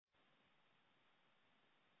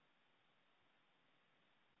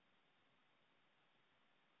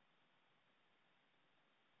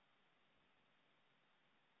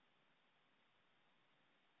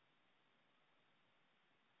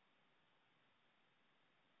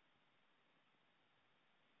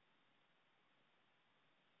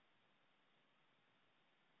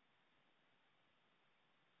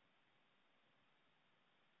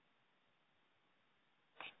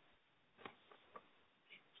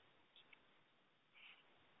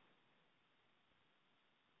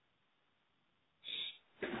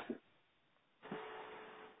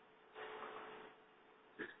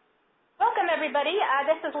everybody.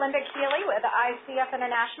 This is Linda Keeley with ICF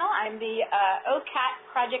International. I'm the OCAT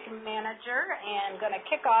project manager and going to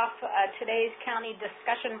kick off today's county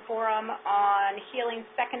discussion forum on healing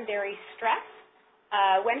secondary stress.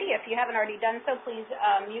 Wendy, if you haven't already done so, please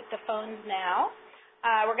mute the phones now.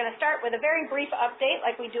 We're going to start with a very brief update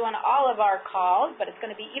like we do on all of our calls, but it's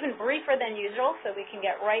going to be even briefer than usual so we can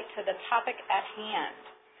get right to the topic at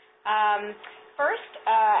hand. First,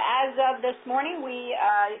 as of this morning,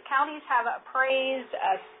 counties have appraised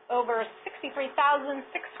over 63,682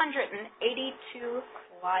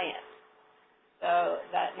 clients. So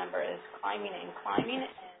that number is climbing and climbing,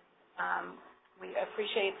 and we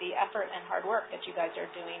appreciate the effort and hard work that you guys are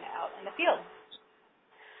doing out in the field.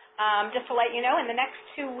 Just to let you know, in the next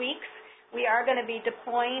 2 weeks, we are going to be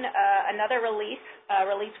deploying another release,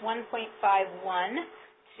 Release 1.51,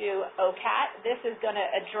 to OCAT. This is going to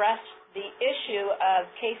address the issue of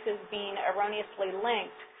cases being erroneously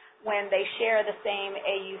linked when they share the same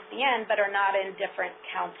AUCN but are not in different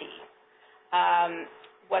counties.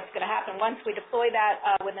 What's going to happen once we deploy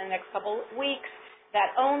that within the next couple of weeks,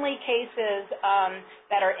 that only cases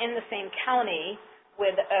that are in the same county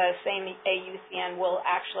with the same AUCN will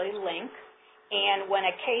actually link. And when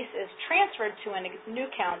a case is transferred to a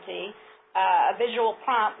new county, a visual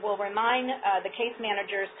prompt will remind the case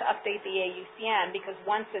managers to update the AUCN, because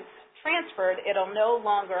once it's transferred, it'll no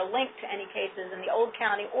longer link to any cases in the old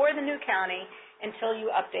county or the new county until you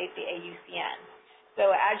update the AUCN. So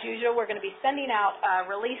as usual, we're going to be sending out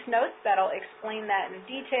release notes that'll explain that in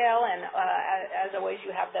detail, and as always, you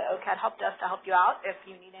have the OCAT help desk to help you out if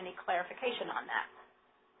you need any clarification on that.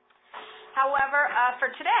 However, for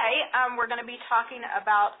today, we're going to be talking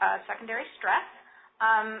about secondary stress.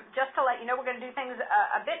 Just to let you know, we're going to do things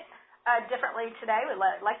a bit differently today. We'd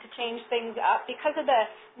like to change things up. Because of the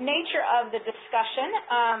nature of the discussion,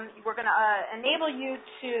 we're going to enable you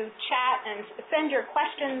to chat and send your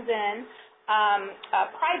questions in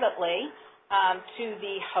privately to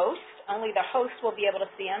the host. Only the host will be able to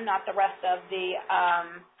see them, not the rest of the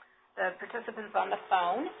participants on the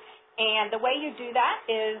phone. And the way you do that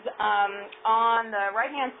is on the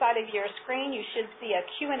right-hand side of your screen, you should see a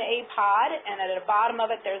Q&A pod, and at the bottom of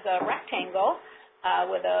it, there's a rectangle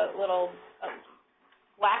with a little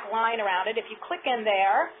black line around it. If you click in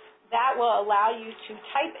there, that will allow you to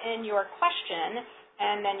type in your question,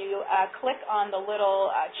 and then you click on the little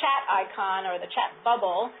chat icon or the chat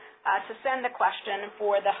bubble to send the question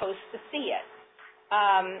for the host to see it.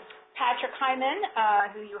 Patrick Hyman,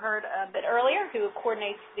 who you heard a bit earlier, who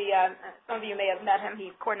coordinates some of you may have met him,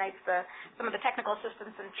 he coordinates some of the technical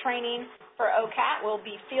assistance and training for OCAT, will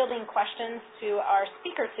be fielding questions to our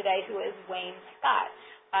speaker today, who is Wayne Scott.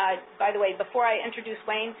 By the way, before I introduce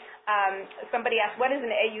Wayne, somebody asked, what is an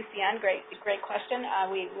AUCN? Great question.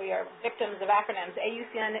 We are victims of acronyms.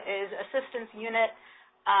 AUCN is Assistance Unit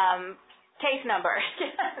Case Number.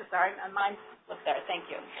 Sorry, my mind slipped there. Thank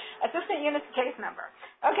you. Assistant Unit Case Number.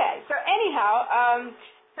 Okay, so anyhow,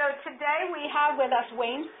 so today we have with us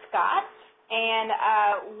Wayne Scott,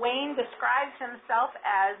 and Wayne describes himself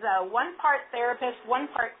as one part therapist, one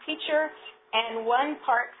part teacher, and one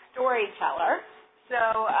part storyteller.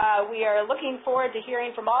 So we are looking forward to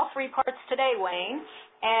hearing from all three parts today, Wayne.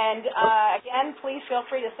 And again, please feel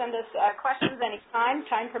free to send us questions anytime,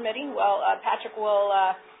 time permitting. Well, Patrick will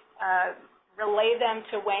relay them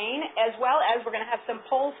to Wayne, as well as we're going to have some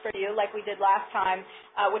polls for you like we did last time,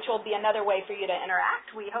 which will be another way for you to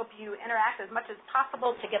interact. We hope you interact as much as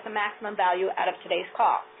possible to get the maximum value out of today's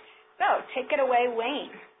call. So take it away,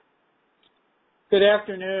 Wayne. Good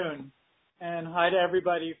afternoon, and hi to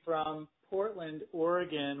everybody from Portland,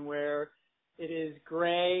 Oregon, where it is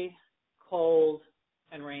gray, cold,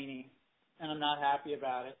 and rainy, and I'm not happy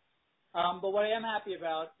about it. But what I am happy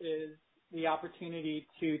about is the opportunity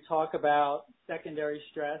to talk about secondary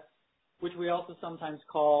stress, which we also sometimes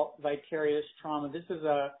call vicarious trauma. This is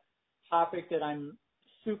a topic that I'm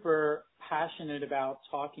super passionate about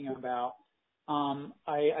talking about.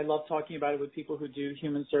 I love talking about it with people who do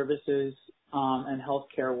human services and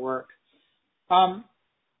healthcare work.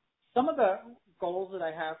 Some of the goals that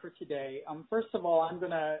I have for today, first of all,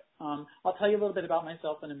 I'll tell you a little bit about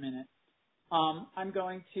myself in a minute. I'm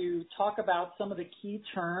going to talk about some of the key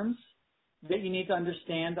terms that you need to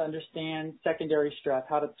understand secondary stress,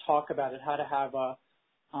 how to talk about it, how to have a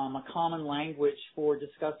common language for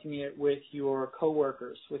discussing it with your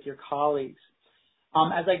coworkers, with your colleagues.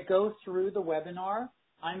 As I go through the webinar,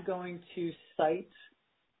 I'm going to cite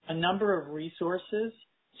a number of resources.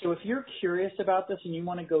 So if you're curious about this and you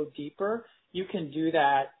want to go deeper, you can do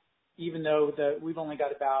that even though we've only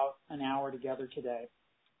got about an hour together today.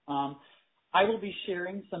 I will be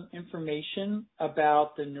sharing some information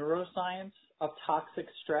about the neuroscience of toxic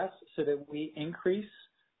stress so that we increase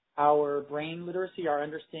our brain literacy, our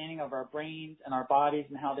understanding of our brains and our bodies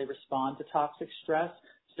and how they respond to toxic stress,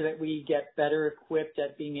 so that we get better equipped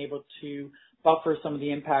at being able to buffer some of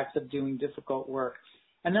the impacts of doing difficult work.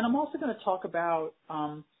 And then I'm also going to talk about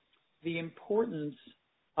the importance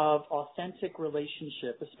of authentic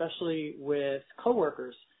relationship, especially with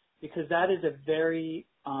coworkers, because that is a very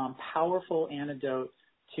powerful antidote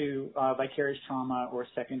to vicarious trauma or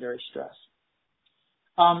secondary stress.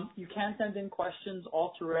 You can send in questions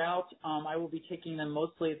all throughout. I will be taking them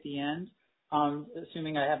mostly at the end,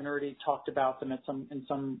 assuming I haven't already talked about them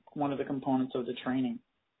in one of the components of the training.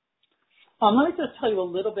 Let me just tell you a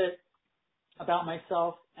little bit about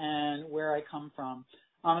myself and where I come from.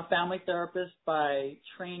 I'm a family therapist by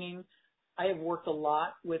training. I have worked a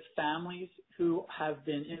lot with families who have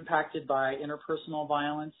been impacted by interpersonal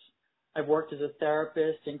violence. I've worked as a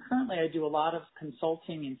therapist, and currently I do a lot of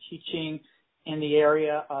consulting and teaching in the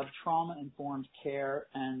area of trauma-informed care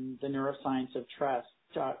and the neuroscience of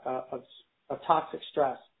toxic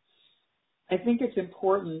stress. I think it's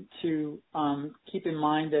important to keep in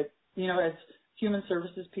mind that, as human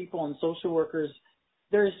services people and social workers,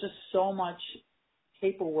 there is just so much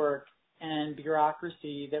paperwork and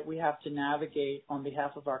bureaucracy that we have to navigate on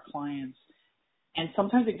behalf of our clients. And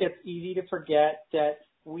sometimes it gets easy to forget that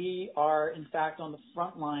we are, in fact, on the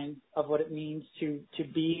front line of what it means to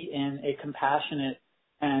be in a compassionate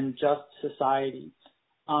and just society.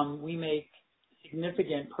 We make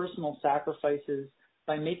significant personal sacrifices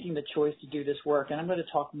by making the choice to do this work, and I'm going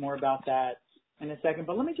to talk more about that in a second.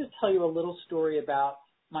 But let me just tell you a little story about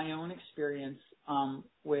my own experience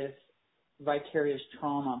with vicarious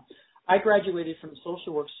trauma. I graduated from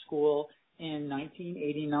social work school in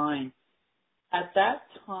 1989. At that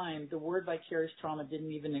time, the word vicarious trauma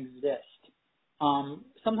didn't even exist.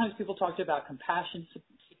 Sometimes people talked about compassion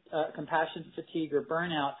fatigue or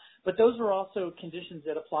burnout, but those were also conditions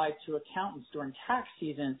that applied to accountants during tax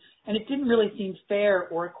season, and it didn't really seem fair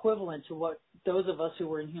or equivalent to what those of us who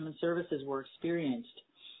were in human services were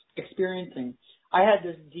experiencing. I had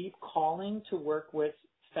this deep calling to work with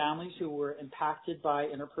families who were impacted by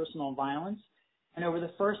interpersonal violence. And over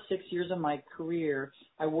the first 6 years of my career,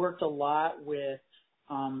 I worked a lot with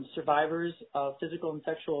survivors of physical and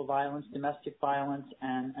sexual violence, domestic violence,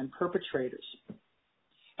 and perpetrators.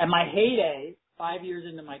 At my heyday, 5 years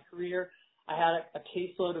into my career, I had a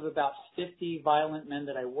caseload of about 50 violent men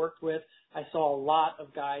that I worked with. I saw a lot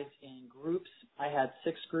of guys in groups. I had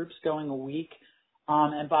 6 groups going a week.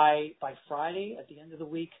 And by Friday, at the end of the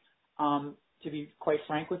week, to be quite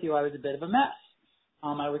frank with you, I was a bit of a mess.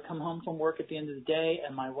 I would come home from work at the end of the day,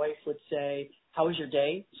 and my wife would say, "How was your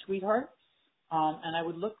day, sweetheart?" And I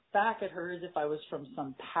would look back at her as if I was from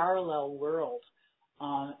some parallel world.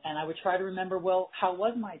 And I would try to remember, well, how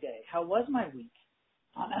was my day? How was my week?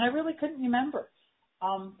 And I really couldn't remember.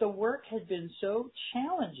 The work had been so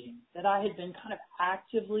challenging that I had been kind of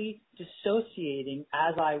actively dissociating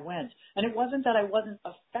as I went. And it wasn't that I wasn't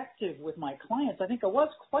effective with my clients. I think I was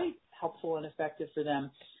quite helpful and effective for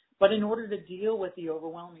them. But in order to deal with the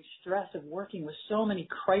overwhelming stress of working with so many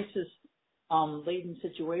crisis-laden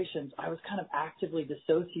situations, I was kind of actively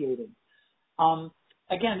dissociating.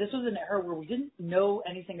 Again, this was an era where we didn't know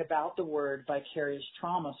anything about the word vicarious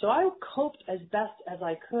trauma, so I coped as best as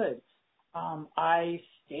I could. I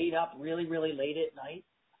stayed up really, really late at night.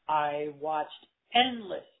 I watched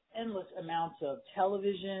endless amounts of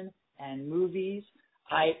television and movies.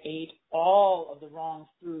 I ate all of the wrong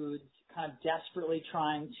foods, kind of desperately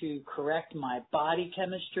trying to correct my body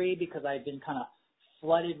chemistry because I'd been kind of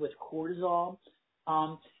flooded with cortisol.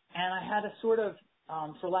 And I had a sort of,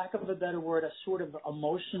 for lack of a better word, a sort of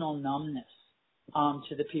emotional numbness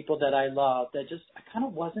to the people that I loved. I kind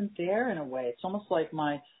of wasn't there in a way. It's almost like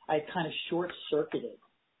I kind of short-circuited.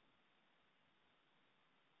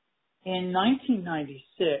 In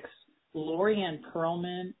 1996, Lori Ann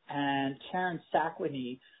Perlman and Karen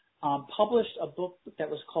Sakwini published a book that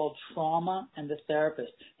was called Trauma and the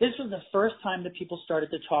Therapist. This was the first time that people started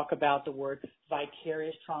to talk about the word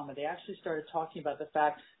vicarious trauma. They actually started talking about the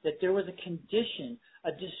fact that there was a condition,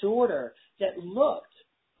 a disorder that looked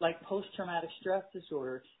like post-traumatic stress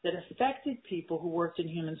disorder that affected people who worked in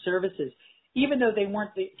human services. Even though they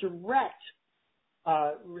weren't the direct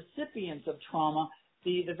recipients of trauma,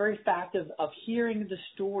 the very fact of hearing the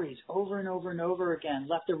stories over and over and over again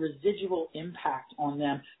left a residual impact on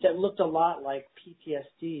them that looked a lot like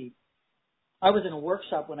PTSD. I was in a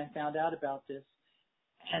workshop when I found out about this,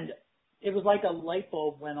 and it was like a light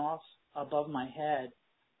bulb went off above my head,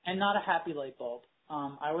 and not a happy light bulb.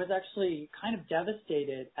 I was actually kind of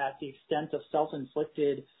devastated at the extent of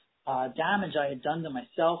self-inflicted damage I had done to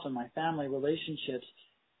myself and my family relationships.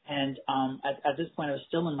 And at this point, I was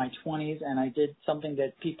still in my 20s, and I did something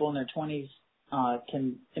that people in their 20s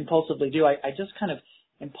can impulsively do. I just kind of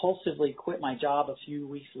impulsively quit my job a few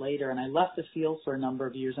weeks later, and I left the field for a number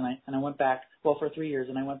of years, and I went back, well, for 3 years,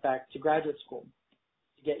 and I went back to graduate school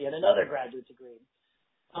to get yet another graduate degree.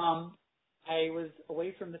 I was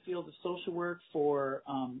away from the field of social work for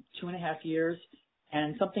 2.5 years,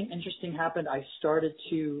 and something interesting happened. I started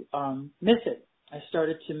to miss it. I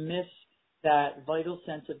started to miss that vital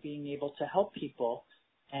sense of being able to help people,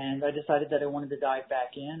 and I decided that I wanted to dive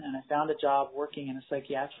back in, and I found a job working in a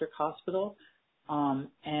psychiatric hospital.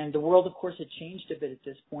 And the world, of course, had changed a bit at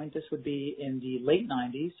this point. This would be in the late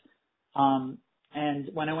 90s. And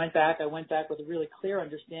when I went back with a really clear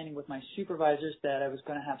understanding with my supervisors that I was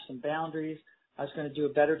going to have some boundaries. I was going to do a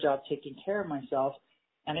better job taking care of myself.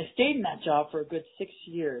 And I stayed in that job for a good 6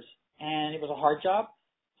 years. And it was a hard job.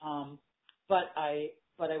 But I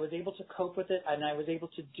was able to cope with it, and I was able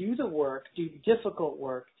to do the work, do difficult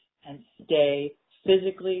work, and stay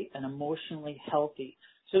physically and emotionally healthy.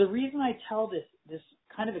 So the reason I tell this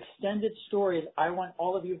kind of extended story is I want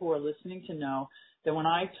all of you who are listening to know that when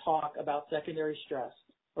I talk about secondary stress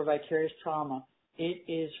or vicarious trauma, it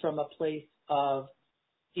is from a place of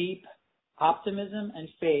deep optimism and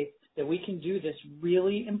faith that we can do this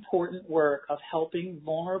really important work of helping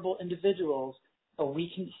vulnerable individuals so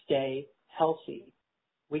we can stay healthy.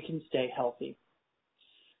 We can stay healthy.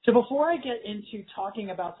 So before I get into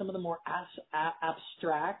talking about some of the more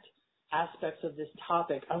abstract aspects of this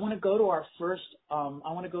topic, I want to go to our first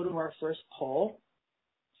poll,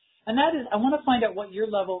 and that is I want to find out what your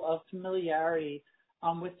level of familiarity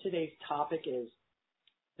with today's topic is.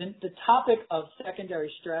 The topic of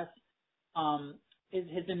secondary stress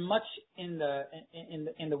has been much in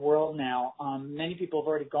the world now. Many people have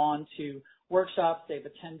already gone to workshops, they've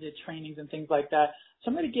attended trainings and things like that. So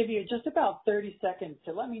I'm going to give you just about 30 seconds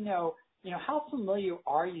to let me know, how familiar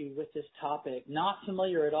are you with this topic? Not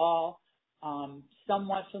familiar at all,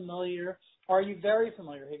 somewhat familiar. Are you very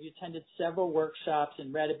familiar? Have you attended several workshops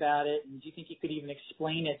and read about it? And do you think you could even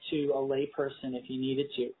explain it to a layperson if you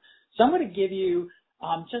needed to? So I'm going to give you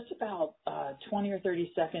just about 20 or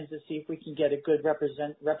 30 seconds to see if we can get a good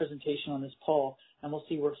representation on this poll, and we'll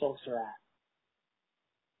see where folks are at.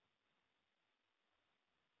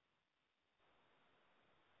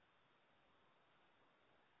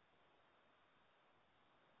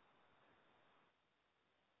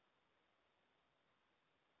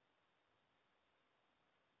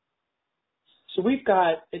 So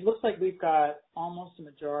it looks like we've got almost the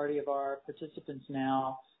majority of our participants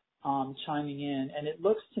now chiming in, and it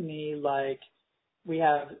looks to me like we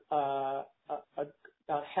have about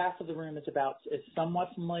half of the room is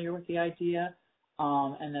somewhat familiar with the idea,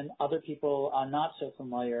 and then other people are not so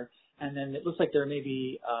familiar, and then it looks like there may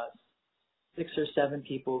be 6 or 7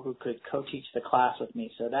 people who could co-teach the class with me,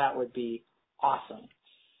 so that would be awesome.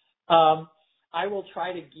 I will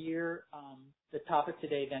try to gear the topic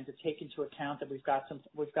today then to take into account that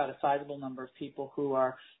we've got a sizable number of people who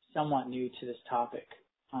are somewhat new to this topic.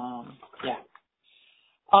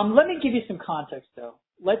 Let me give you some context though.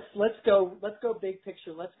 Let's go big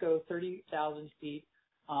picture. Let's go 30,000 feet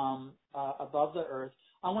above the earth.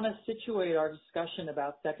 I want to situate our discussion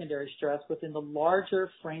about secondary stress within the larger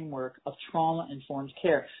framework of trauma-informed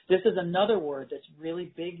care. This is another word that's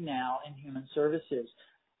really big now in human services.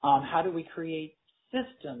 How do we create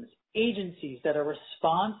systems, agencies that are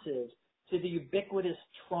responsive to the ubiquitous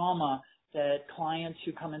trauma that clients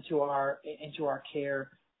who come into our care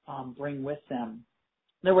bring with them?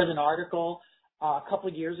 There was an article a couple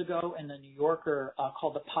of years ago in the New Yorker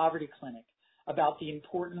called The Poverty Clinic about the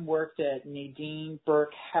important work that Nadine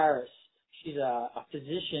Burke Harris, she's a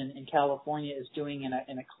physician in California, is doing in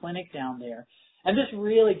a clinic down there. And this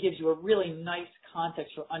really gives you a really nice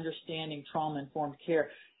context for understanding trauma-informed care.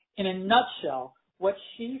 In a nutshell, what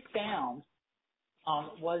she found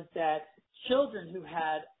was that children who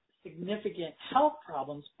had significant health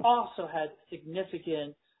problems also had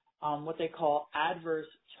significant what they call adverse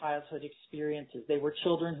childhood experiences. They were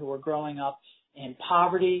children who were growing up in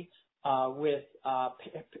poverty with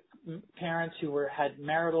parents who had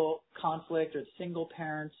marital conflict or single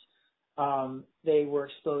parents. They were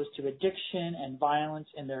exposed to addiction and violence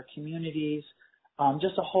in their communities,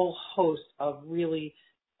 just a whole host of really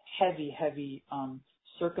heavy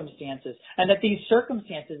circumstances, and that these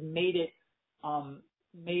circumstances made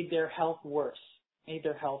their health worse.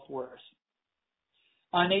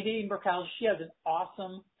 Nadine Burke Harris, she has an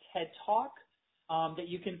awesome TED Talk that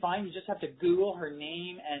you can find. You just have to Google her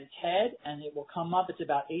name and TED, and it will come up. It's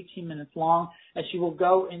about 18 minutes long, and she will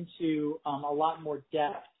go into a lot more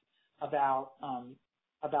depth about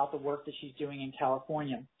the work that she's doing in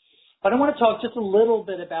California. But I want to talk just a little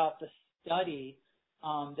bit about the study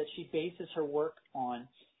that she bases her work on.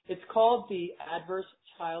 It's called the Adverse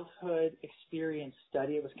Childhood Experience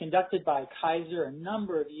Study. It was conducted by Kaiser a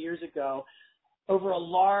number of years ago over a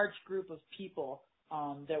large group of people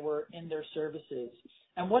that were in their services.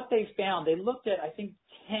 And what they found, they looked at, I think,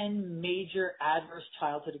 10 major adverse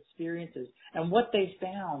childhood experiences. And what they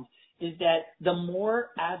found is that the more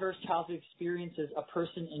adverse childhood experiences a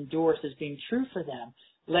person endorsed as being true for them,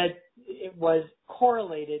 it was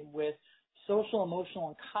correlated with social, emotional,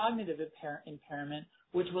 and cognitive impairment,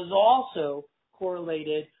 which was also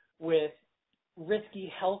correlated with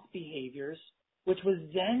risky health behaviors, which was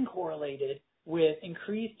then correlated with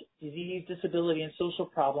increased disease, disability, and social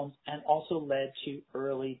problems, and also led to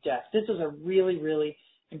early death. This is a really, really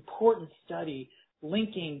important study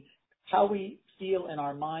linking how we feel in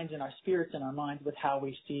our minds and our spirits in our minds with how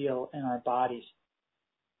we feel in our bodies.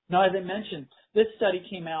 Now, as I mentioned, this study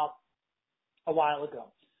came out a while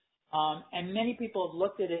ago. And many people have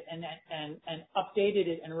looked at it and updated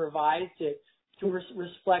it and revised it to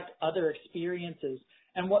reflect other experiences.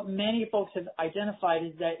 And what many folks have identified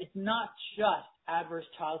is that it's not just adverse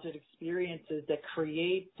childhood experiences that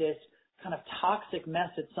create this kind of toxic mess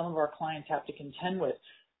that some of our clients have to contend with.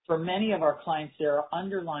 For many of our clients, there are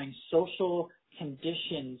underlying social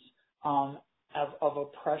conditions of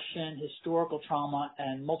oppression, historical trauma,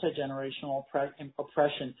 and multi-generational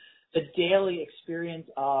oppression. The daily experience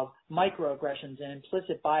of microaggressions and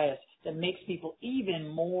implicit bias that makes people even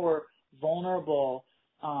more vulnerable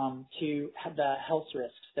to the health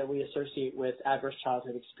risks that we associate with adverse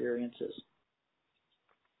childhood experiences.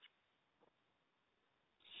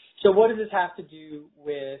 So what does this have to do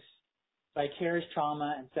with vicarious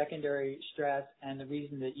trauma and secondary stress, and the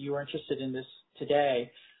reason that you are interested in this today?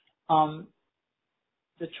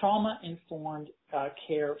 The trauma-informed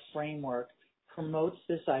care framework promotes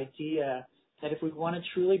this idea that if we want to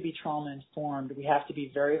truly be trauma-informed, we have to be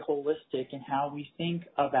very holistic in how we think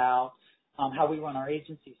about how we run our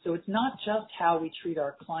agency. So it's not just how we treat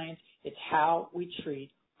our clients, it's how we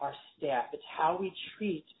treat our staff. It's how we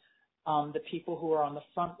treat the people who are on the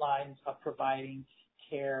front lines of providing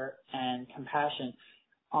care and compassion.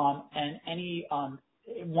 One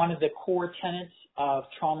of the core tenets of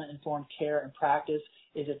trauma-informed care and practice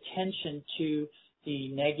is attention to the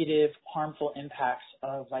negative, harmful impacts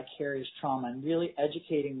of vicarious trauma and really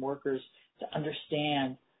educating workers to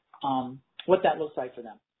understand what that looks like for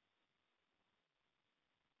them.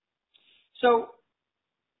 So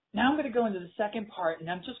now I'm going to go into the second part, and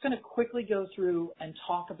I'm just going to quickly go through and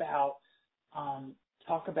talk about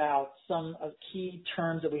some of key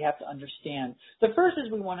terms that we have to understand. The first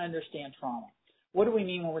is we want to understand trauma. What do we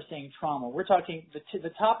mean when we're saying trauma? We're talking, the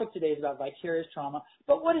topic today is about vicarious trauma,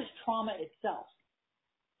 but what is trauma itself?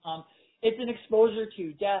 It's an exposure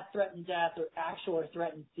to death, threatened death, or actual or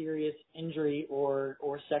threatened serious injury or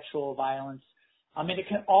sexual violence. And it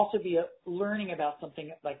can also be learning about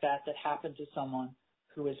something like that happened to someone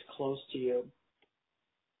who is close to you.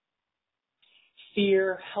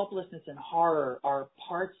 Fear, helplessness, and horror are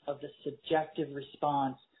parts of the subjective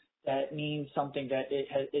response that means something that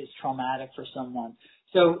is traumatic for someone.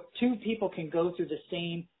 So two people can go through the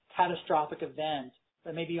same catastrophic event,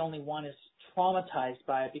 but maybe only one is traumatized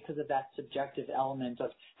by it because of that subjective element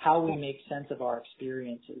of how we make sense of our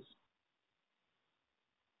experiences.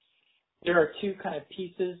 There are two kind of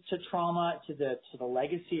pieces to trauma, to the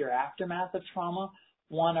legacy or aftermath of trauma.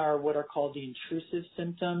 One are what are called the intrusive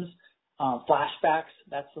symptoms, flashbacks.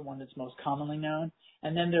 That's the one that's most commonly known.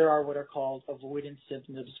 And then there are what are called avoidance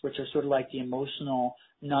symptoms, which are sort of like the emotional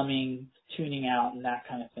numbing, tuning out, and that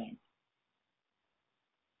kind of thing.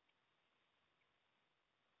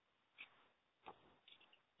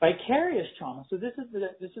 Vicarious trauma. So this is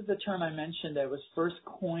the term I mentioned that was first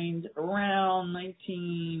coined around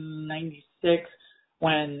 1996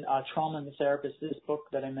 when Trauma and the Therapist, this book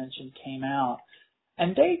that I mentioned, came out.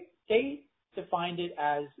 And they defined it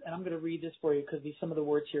as, and I'm going to read this for you because some of the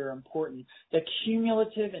words here are important, the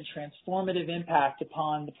cumulative and transformative impact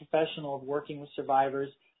upon the professional of working with survivors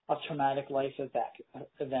of traumatic life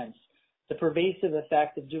events. The pervasive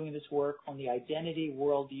effect of doing this work on the identity,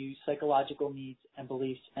 worldview, psychological needs and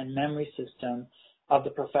beliefs and memory system of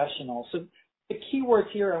the professional. So the key words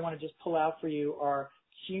here I want to just pull out for you are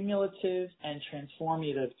cumulative and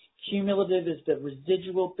transformative. Cumulative is the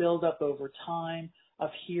residual buildup over time of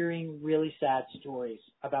hearing really sad stories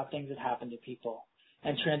about things that happen to people.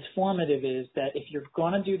 And transformative is that if you're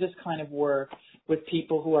going to do this kind of work with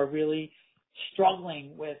people who are really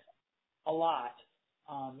struggling with a lot,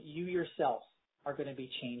 you yourself are going to be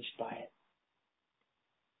changed by it.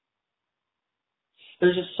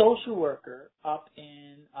 There's a social worker up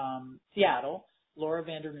in Seattle, Laura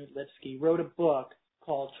Vandernoot-Lipsky, wrote a book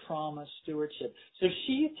called Trauma Stewardship. So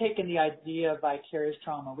she's taken the idea of vicarious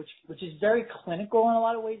trauma, which is very clinical in a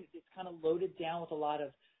lot of ways. It's kind of loaded down with a lot of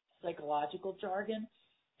psychological jargon,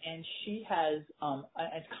 and she has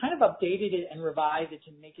kind of updated it and revised it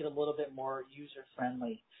to make it a little bit more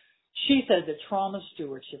user-friendly. She says that trauma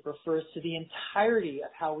stewardship refers to the entirety of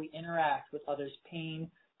how we interact with others' pain,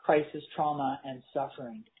 crisis, trauma, and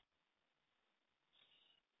suffering.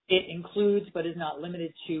 It includes, but is not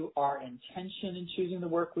limited to, our intention in choosing the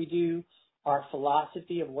work we do, our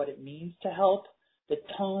philosophy of what it means to help, the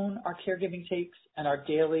tone our caregiving takes, and our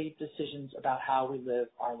daily decisions about how we live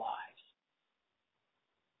our lives.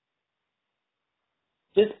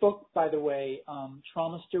 This book, by the way,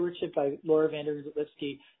 Trauma Stewardship by Laura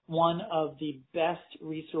Vandernoot-Lipsky, one of the best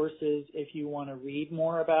resources if you want to read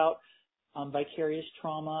more about vicarious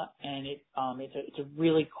trauma, and it's a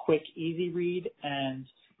really quick, easy read, and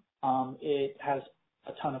it has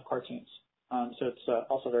a ton of cartoons, so it's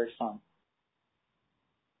also very fun.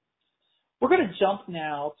 We're going to jump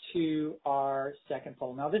now to our second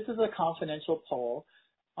poll. Now, this is a confidential poll,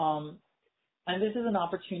 and this is an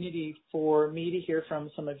opportunity for me to hear from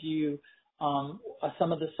some of you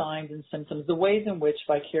some of the signs and symptoms, the ways in which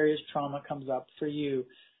vicarious trauma comes up for you.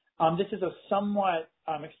 This is a somewhat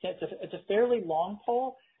extensive, it's a fairly long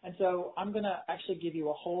poll, and so I'm going to actually give you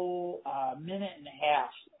a whole minute and a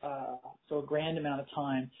half, so a grand amount of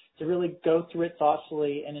time to really go through it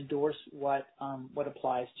thoughtfully and endorse what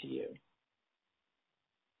applies to you.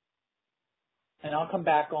 And I'll come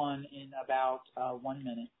back on in about 1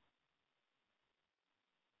 minute.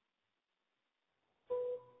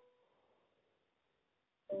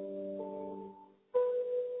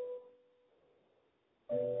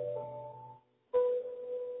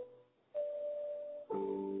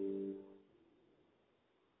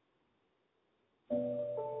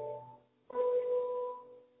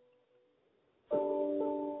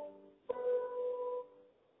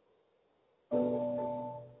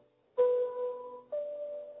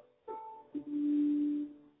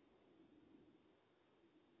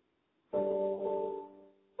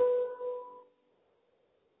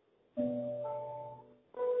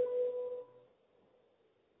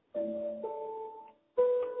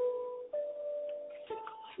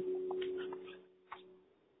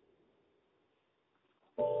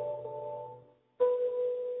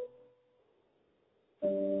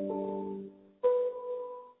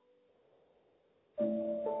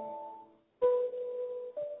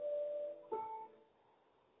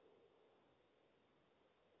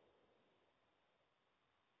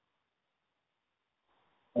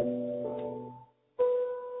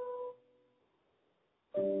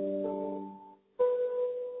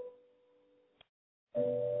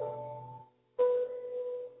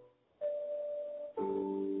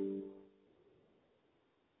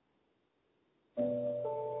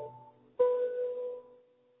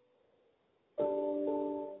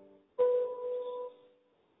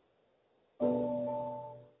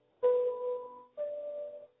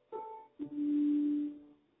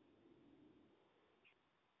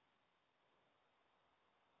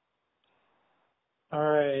 All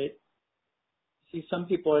right. See, some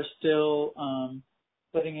people are still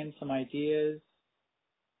putting in some ideas,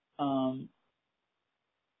 and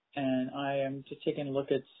I am just taking a look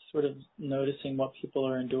at sort of noticing what people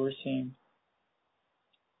are endorsing.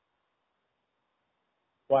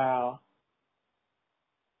 Wow.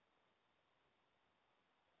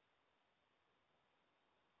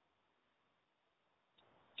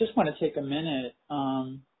 Just want to take a minute.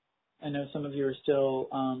 I know some of you are still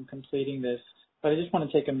completing this, but I just want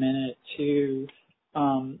to take a minute to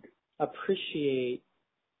appreciate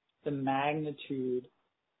the magnitude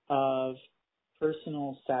of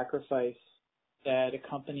personal sacrifice that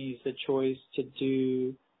accompanies the choice to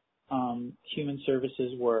do human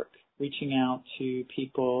services work, reaching out to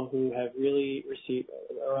people who have really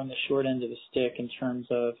are on the short end of the stick in terms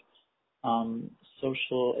of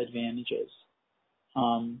social advantages.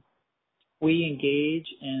 We engage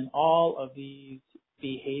in all of these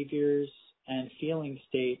behaviors and feeling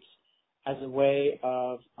states as a way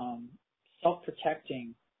of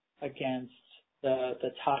self-protecting against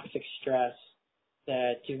the toxic stress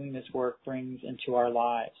that doing this work brings into our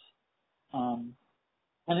lives. And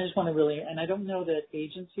I just want to really, and I don't know that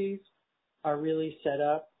agencies are really set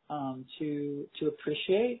up to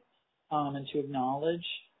appreciate and to acknowledge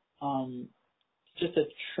just a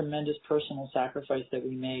tremendous personal sacrifice that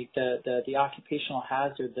we make, the occupational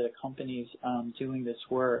hazard that accompanies doing this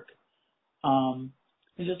work. I'm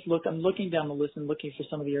looking down the list and looking for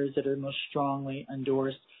some of the areas that are most strongly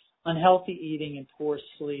endorsed. unhealthy eating and poor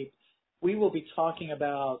sleep. We will be talking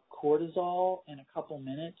about cortisol in a couple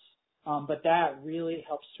minutes, but that really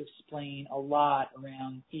helps to explain a lot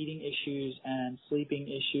around eating issues and sleeping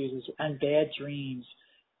issues and bad dreams.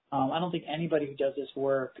 I don't think anybody who does this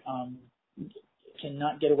work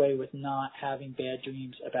cannot get away with not having bad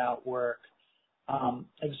dreams about work.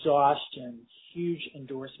 Exhaustion, huge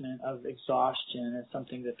endorsement of exhaustion is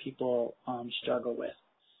something that people struggle with,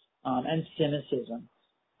 and cynicism.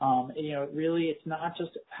 Really, it's not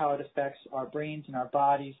just how it affects our brains and our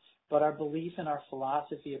bodies, but our belief and our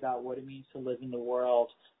philosophy about what it means to live in the world.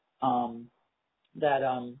 That's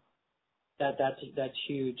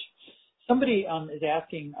huge. Somebody is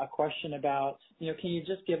asking a question about, can you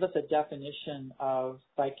just give us a definition of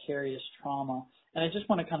vicarious trauma? And I just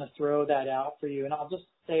want to kind of throw that out for you, and I'll just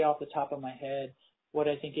say off the top of my head what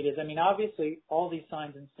I think it is. I mean, obviously, all these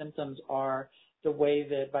signs and symptoms are the way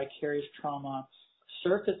that vicarious trauma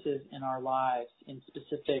surfaces in our lives in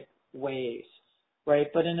specific ways, right?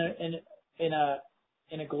 But in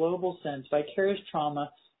a global sense, vicarious trauma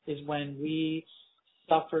is when we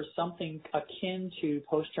suffer something akin to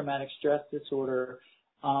post-traumatic stress disorder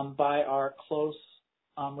by our close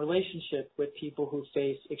relationship with people who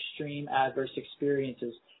face extreme adverse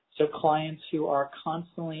experiences. So clients who are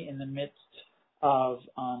constantly in the midst of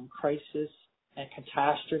crisis and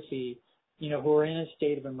catastrophe, who are in a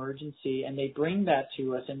state of emergency, and they bring that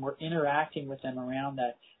to us, and we're interacting with them around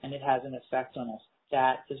that, and it has an effect on us.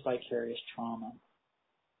 That is vicarious trauma.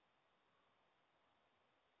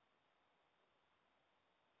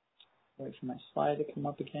 Wait for my slide to come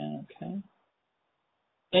up again. Okay.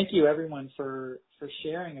 Thank you, everyone, for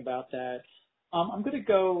sharing about that. I'm going to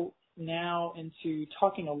go now into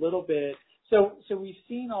talking a little bit. So we've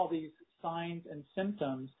seen all these signs and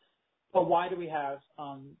symptoms, but why do we have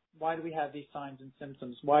these signs and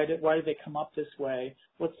symptoms? Why do they come up this way?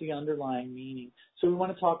 What's the underlying meaning? So we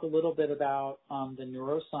want to talk a little bit about the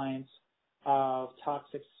neuroscience of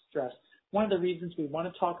toxic stress. One of the reasons we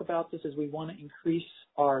want to talk about this is we want to increase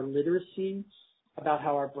our literacy about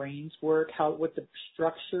how our brains work, what the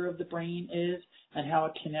structure of the brain is, and how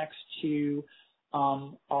it connects to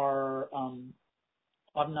our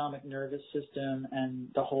autonomic nervous system and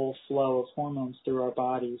the whole flow of hormones through our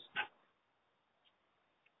bodies.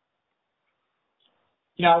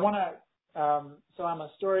 I want to, so I'm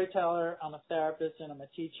a storyteller, I'm a therapist, and I'm a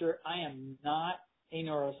teacher. I am not a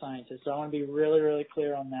neuroscientist, so I want to be really, really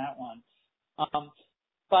clear on that one.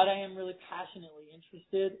 But I am really passionately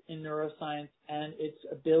interested in neuroscience and its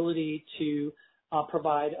ability to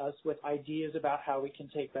provide us with ideas about how we can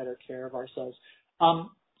take better care of ourselves.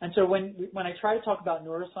 And so when I try to talk about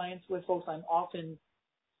neuroscience with folks, I'm often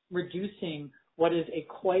reducing what is the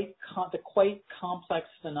quite complex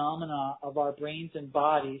phenomena of our brains and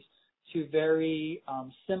bodies to very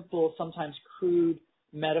simple, sometimes crude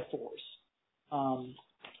metaphors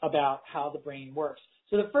about how the brain works.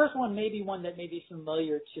 So the first one may be one that may be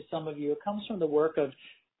familiar to some of you. It comes from the work of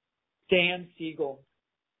Dan Siegel.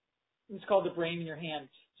 It's called The Brain in Your Hand.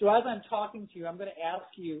 So as I'm talking to you, I'm going to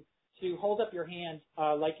ask you to hold up your hand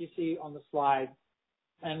like you see on the slide,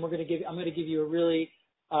 and I'm going to give you a really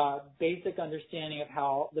basic understanding of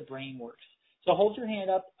how the brain works. So hold your hand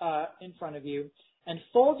up in front of you and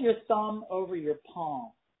fold your thumb over your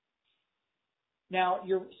palm. Now,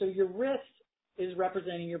 your wrist is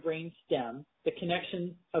representing your brain stem, the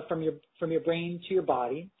connection from your brain to your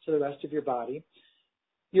body, to the rest of your body.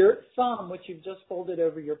 Your thumb, which you've just folded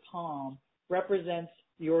over your palm, represents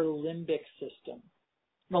your limbic system.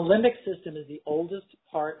 The limbic system is the oldest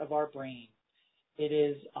part of our brain. It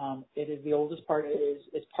is the oldest part.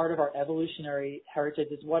 It's part of our evolutionary heritage.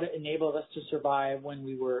 It's what enabled us to survive when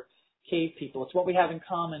we were cave people. It's what we have in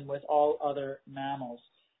common with all other mammals.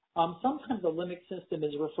 Sometimes the limbic system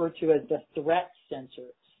is referred to as the threat center.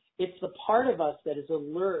 It's the part of us that is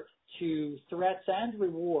alert to threats and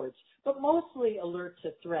rewards, but mostly alert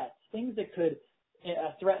to threats, things that could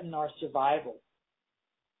threaten our survival.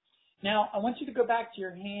 Now, I want you to go back to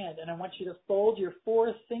your hand, and I want you to fold your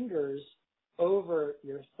 4 fingers over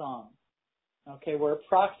your thumb. Okay, we're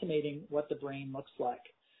approximating what the brain looks like.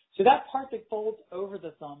 So that part that folds over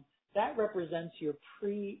the thumb, that represents your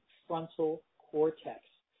prefrontal cortex.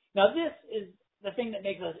 Now, this is the thing that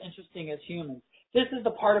makes us interesting as humans. This is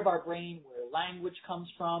the part of our brain where language comes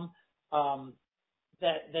from,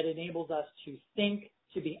 that enables us to think,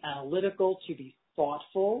 to be analytical, to be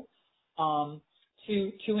thoughtful,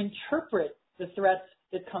 to interpret the threats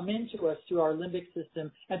that come into us through our limbic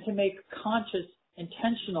system, and to make conscious,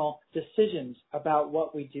 intentional decisions about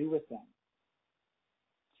what we do with them.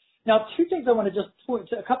 Now, two things I want to just point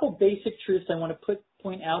to, a couple basic truths I want to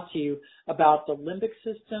point out to you about the limbic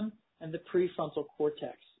system and the prefrontal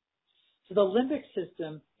cortex. So the limbic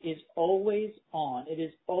system is always on. It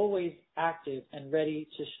is always active and ready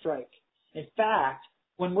to strike. In fact,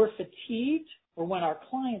 when we're fatigued or when our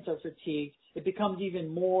clients are fatigued, it becomes even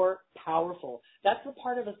more powerful. That's the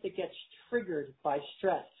part of us that gets triggered by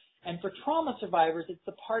stress. And for trauma survivors, it's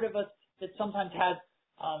the part of us that sometimes has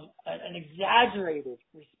an exaggerated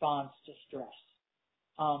response to stress.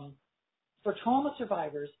 For trauma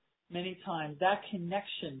survivors, many times that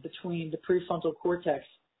connection between the prefrontal cortex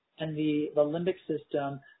and the limbic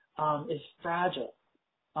system is fragile.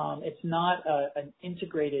 It's not an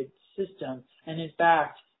integrated system, and in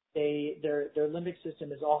fact, their limbic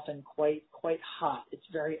system is often quite hot. It's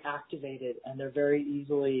very activated, and they're very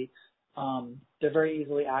easily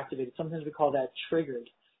activated. Sometimes we call that triggered.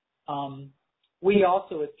 We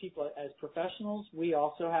also, as people, as professionals, we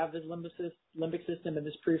also have this limbic system and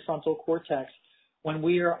this prefrontal cortex. When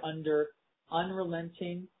we are under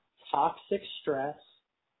unrelenting toxic stress,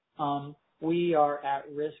 we are at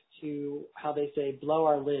risk to, how they say, blow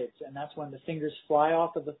our lids, and that's when the fingers fly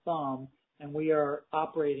off of the thumb and we are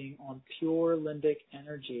operating on pure limbic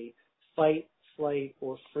energy, fight, flight,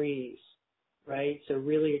 or freeze, right? So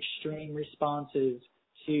really extreme responses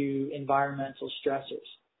to environmental stressors.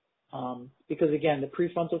 Because again, the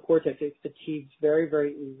prefrontal cortex, it fatigues very,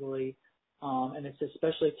 very easily, and it's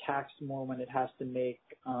especially taxed more when it has to make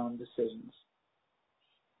decisions.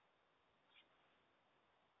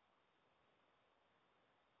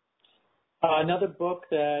 Another book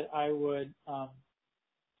that I would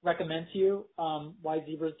recommend to you, Why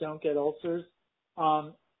Zebras Don't Get Ulcers.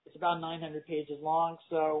 It's about 900 pages long,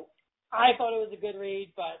 so I thought it was a good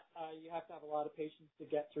read, but you have to have a lot of patience to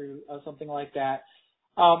get through something like that.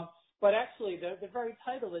 But actually, the very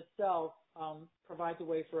title itself provides a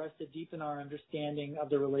way for us to deepen our understanding of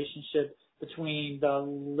the relationship between the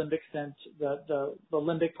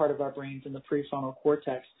limbic part of our brains and the prefrontal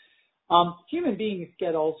cortex. Human beings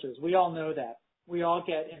get ulcers. We all know that. We all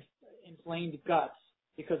get inflamed guts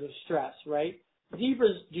because of stress, right?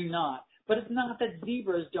 Zebras do not. But it's not that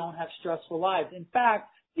zebras don't have stressful lives. In fact,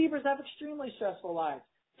 zebras have extremely stressful lives.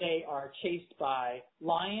 They are chased by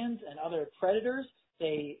lions and other predators.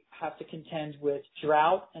 They have to contend with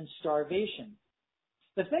drought and starvation.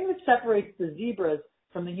 The thing that separates the zebras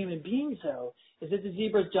from the human beings, though, is that the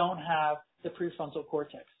zebras don't have the prefrontal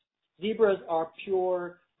cortex. Zebras are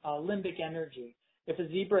pure limbic energy. If a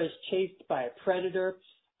zebra is chased by a predator,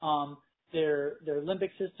 their limbic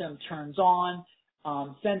system turns on,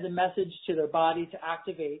 sends a message to their body to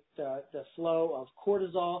activate the flow of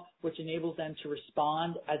cortisol, which enables them to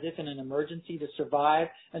respond as if in an emergency to survive.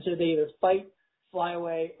 And so they either fight, fly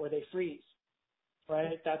away, or they freeze.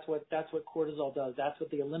 Right? That's what cortisol does. That's what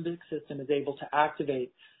the limbic system is able to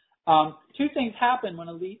activate. Two things happen when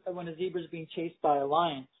a zebra is being chased by a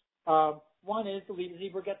lion. One is the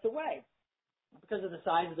zebra gets away. Because of the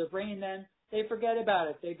size of their brain, then they forget about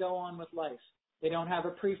it. They go on with life. They don't have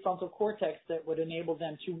a prefrontal cortex that would enable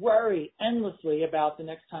them to worry endlessly about the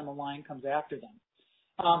next time a lion comes after them.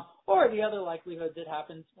 Or the other likelihood that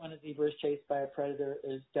happens when a zebra is chased by a predator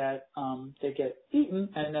is that they get eaten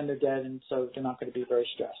and then they're dead, and so they're not going to be very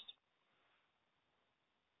stressed.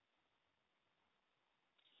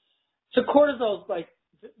 So cortisol is like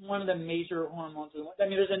one of the major hormones. I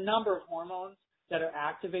mean, there's a number of hormones that are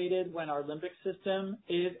activated when our limbic system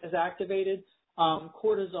is activated.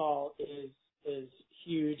 Cortisol is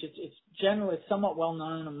huge. It's generally somewhat well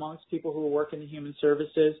known amongst people who work in the human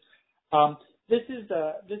services. This is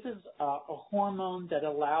a hormone that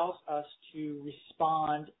allows us to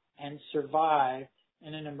respond and survive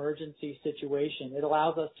in an emergency situation. It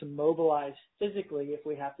allows us to mobilize physically if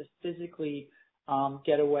we have to physically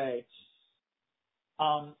get away.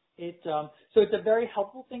 So it's a very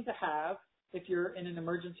helpful thing to have if you're in an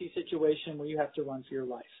emergency situation where you have to run for your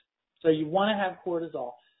life. So you want to have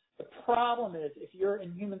cortisol. The problem is if you're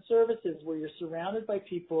in human services where you're surrounded by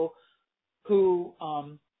people who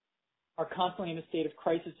are constantly in a state of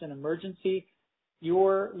crisis and emergency,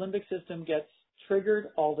 your limbic system gets triggered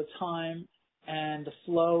all the time, and the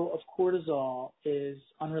flow of cortisol is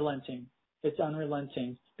unrelenting. It's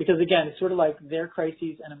unrelenting because, again, it's sort of like their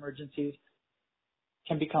crises and emergencies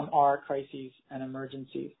can become our crises and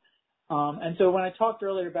emergencies. And so when I talked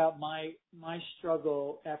earlier about my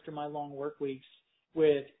struggle after my long work weeks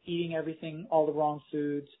with eating everything, all the wrong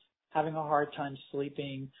foods, having a hard time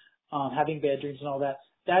sleeping, having bad dreams and all that,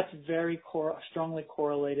 that's very strongly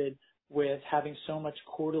correlated with having so much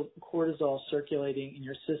cortisol circulating in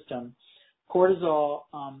your system. Cortisol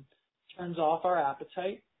turns off our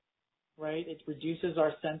appetite, right? It reduces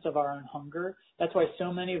our sense of our own hunger. That's why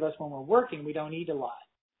so many of us, when we're working, we don't eat a lot,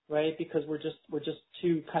 right? Because we're just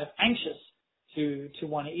too kind of anxious to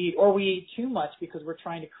want to eat, or we eat too much because we're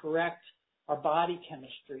trying to correct our body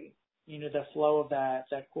chemistry, the flow of that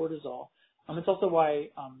cortisol. It's also why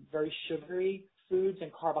very sugary foods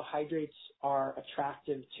and carbohydrates are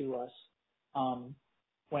attractive to us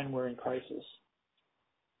when we're in crisis.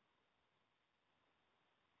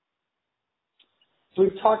 So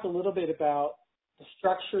we've talked a little bit about the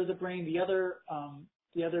structure of the brain. The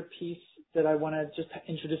other piece that I want to just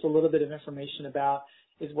introduce a little bit of information about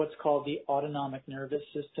is what's called the autonomic nervous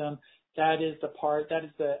system. That is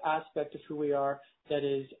the aspect of who we are that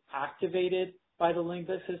is activated by the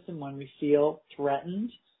limbic system when we feel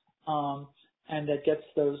threatened, and that gets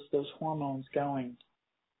those hormones going.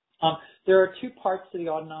 There are two parts to the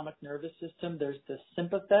autonomic nervous system. There's the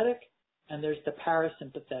sympathetic and there's the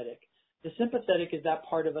parasympathetic. The sympathetic is that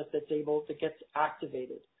part of us that gets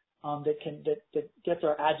activated, that gets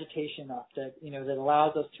our agitation up, that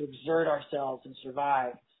allows us to exert ourselves and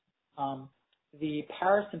survive. The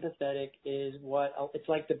parasympathetic is it's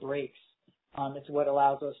like the brakes. It's what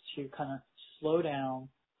allows us to kind of slow down,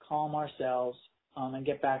 calm ourselves, and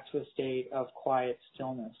get back to a state of quiet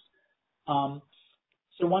stillness.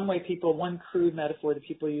 So one crude metaphor that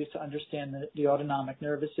people use to understand the autonomic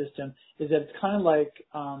nervous system is that it's kind of like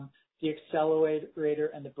the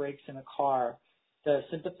accelerator and the brakes in a car. The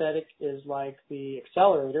sympathetic is like the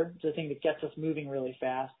accelerator, the thing that gets us moving really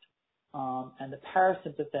fast. And the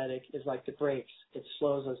parasympathetic is like the brakes. It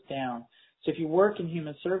slows us down. So if you work in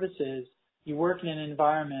human services, you work in an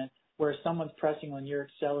environment where someone's pressing on your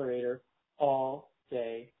accelerator all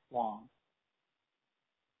day long.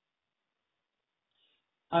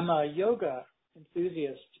 I'm a yoga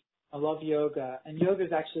enthusiast. I love yoga, and yoga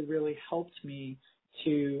has actually really helped me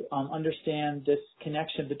to understand this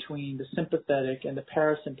connection between the sympathetic and the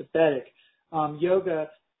parasympathetic. Yoga,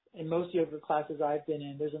 in most yoga classes I've been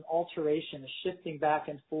in, there's an alteration, a shifting back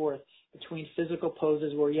and forth between physical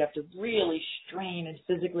poses where you have to really strain and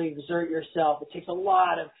physically exert yourself. It takes a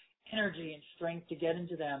lot of energy and strength to get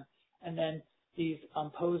into them. And then these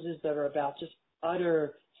poses that are about just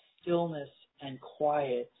utter stillness and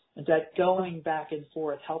quiet. And that going back and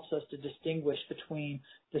forth helps us to distinguish between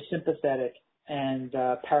the sympathetic and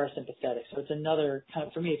parasympathetic. So it's another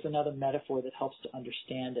for me, it's another metaphor that helps to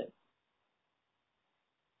understand it.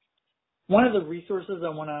 One of the resources I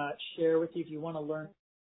want to share with you, if you want to learn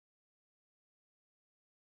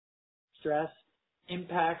stress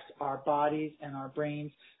impacts our bodies and our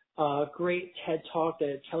brains, a great TED Talk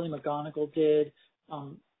that Kelly McGonigal did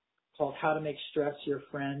called How to Make Stress Your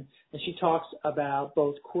Friend. And she talks about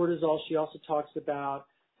both cortisol. She also talks about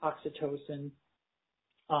oxytocin,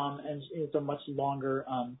 and it's a much longer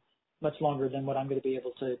than what I'm going to be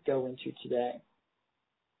able to go into today.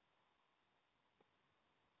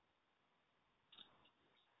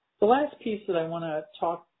 The last piece that I want to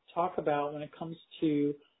talk about when it comes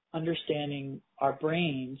to understanding our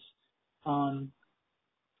brains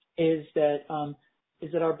is that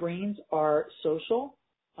our brains are social.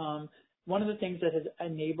 One of the things that has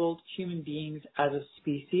enabled human beings as a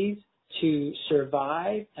species to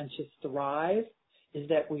survive and to thrive is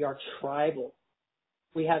that we are tribal.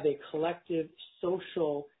 We have a collective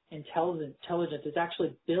social intelligence that's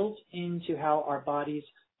actually built into how our bodies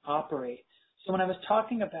operate. So when I was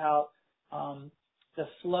talking about the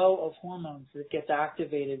flow of hormones that gets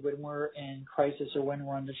activated when we're in crisis or when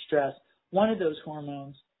we're under stress, one of those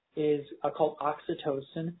hormones is called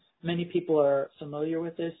oxytocin. Many people are familiar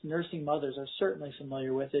with this. Nursing mothers are certainly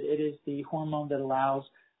familiar with it. It is the hormone that allows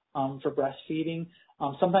for breastfeeding.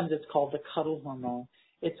 Sometimes it's called the cuddle hormone.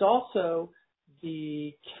 It's also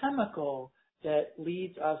the chemical that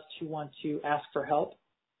leads us to want to ask for help,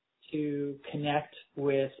 to connect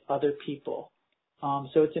with other people.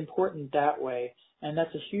 So it's important that way. And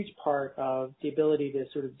that's a huge part of the ability to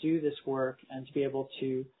sort of do this work and to be able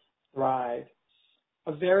to thrive.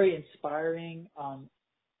 A very inspiring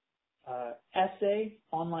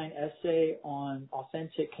online essay on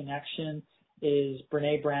authentic connection is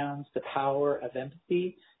Brené Brown's The Power of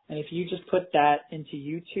Empathy. And if you just put that into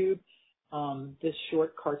YouTube, this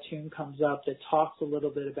short cartoon comes up that talks a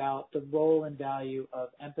little bit about the role and value of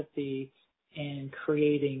empathy in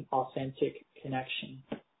creating authentic connection.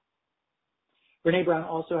 Brené Brown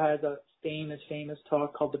also has a famous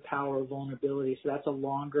talk called The Power of Vulnerability. So that's a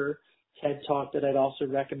longer TED Talk that I'd also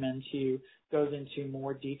recommend to you. Goes into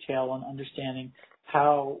more detail on understanding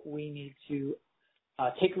how we need to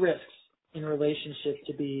take risks in relationships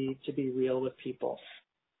to be real with people.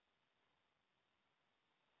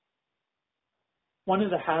 one of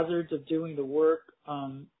the hazards of doing the work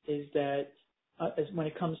is that when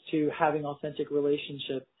it comes to having authentic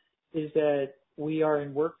relationship, is that we are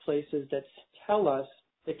in workplaces that tell us,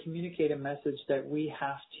 that communicate a message that we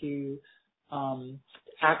have to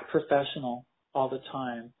act professional all the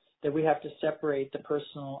time, that we have to separate the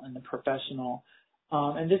personal and the professional.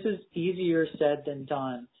 And this is easier said than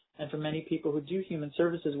done. And for many people who do human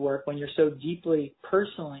services work, when you're so deeply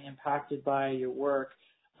personally impacted by your work,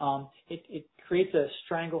 it creates a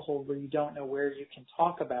stranglehold where you don't know where you can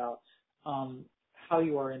talk about how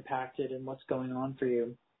you are impacted and what's going on for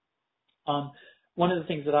you. One of the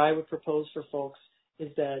things that I would propose for folks is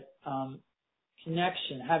that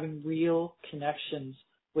connection, having real connections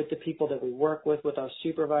with the people that we work with our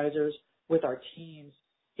supervisors, with our teams,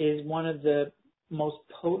 is one of the most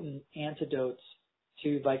potent antidotes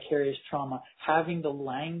to vicarious trauma. Having the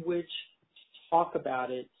language to talk about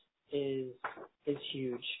it is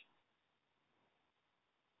huge.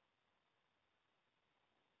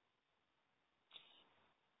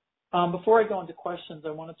 Before I go into questions,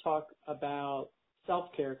 I want to talk about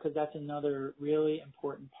self-care, because that's another really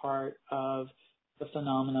important part of the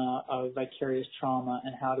phenomena of vicarious trauma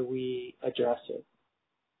and how do we address it.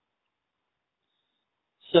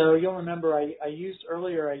 So you'll remember I used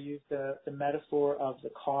the metaphor of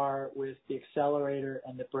the car with the accelerator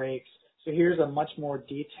and the brakes. So here's a much more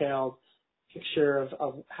detailed picture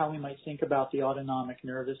of how we might think about the autonomic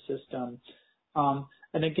nervous system.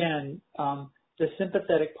 And again, the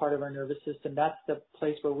sympathetic part of our nervous system, that's the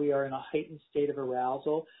place where we are in a heightened state of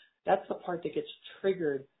arousal. That's the part that gets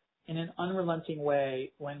triggered in an unrelenting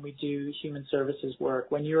way when we do human services work,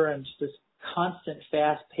 when you're in just this constant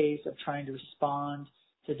fast pace of trying to respond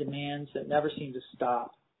to demands that never seem to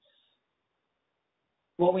stop.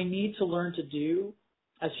 What we need to learn to do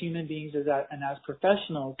as human beings and as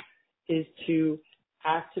professionals is to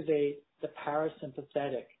activate the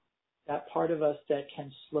parasympathetic, that part of us that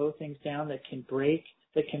can slow things down, that can break,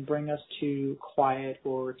 that can bring us to quiet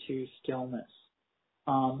or to stillness.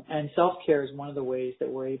 And self-care is one of the ways that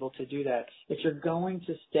we're able to do that. If you're going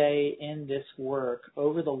to stay in this work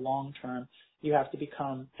over the long term, you have to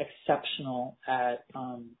become exceptional at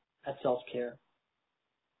self-care.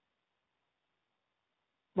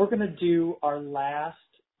 We're going to do our last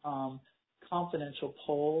confidential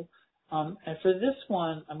poll. And for this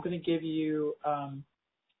one, I'm going to give you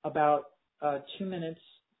about 2 minutes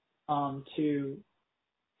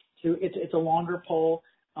it's a longer poll.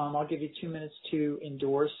 I'll give you 2 minutes to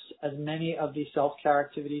endorse as many of these self-care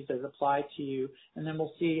activities as apply to you, and then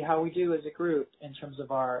we'll see how we do as a group in terms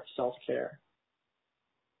of our self-care.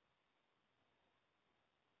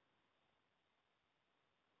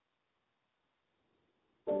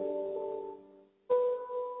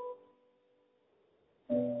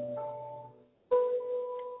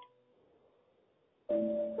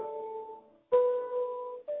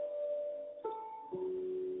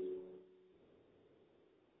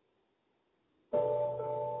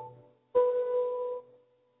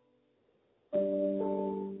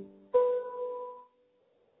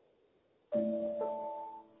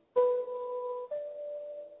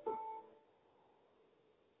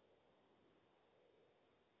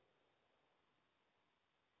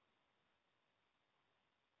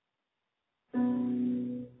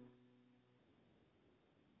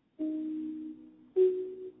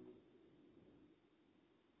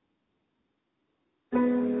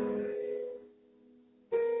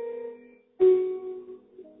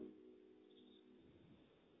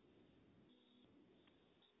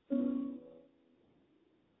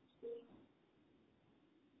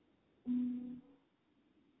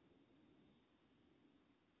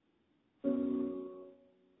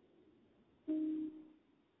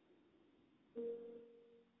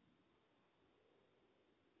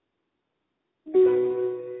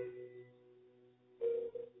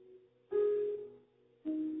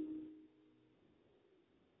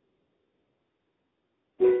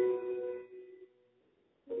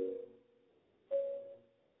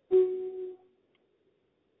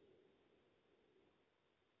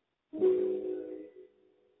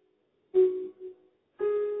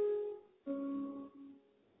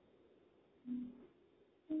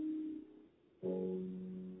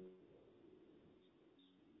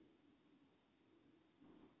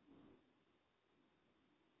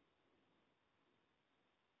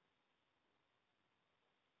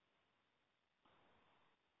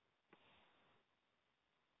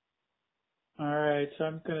 All right, so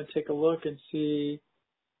I'm going to take a look and see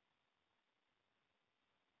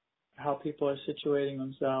how people are situating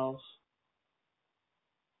themselves.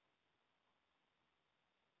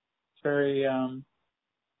 It's very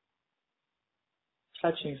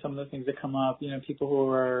touching, some of the things that come up. People who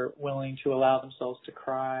are willing to allow themselves to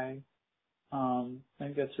cry. I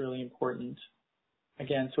think that's really important.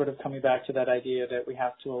 Again, sort of coming back to that idea that we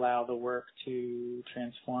have to allow the work to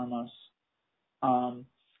transform us.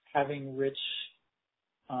 Having rich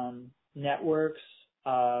networks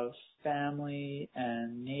of family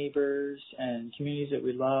and neighbors and communities that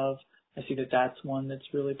we love. I see that that's one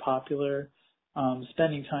that's really popular.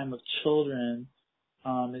 Spending time with children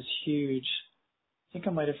is huge. I think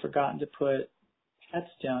I might have forgotten to put pets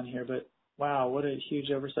down here, but wow, what a huge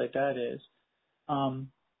oversight that is.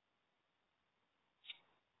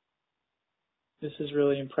 This is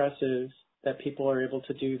really impressive that people are able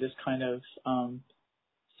to do this kind of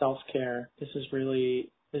self-care. This is really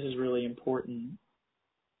important.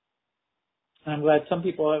 And I'm glad some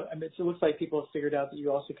people it looks like people have figured out that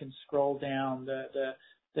you also can scroll down.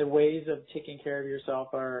 The ways of taking care of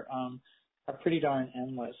yourself are pretty darn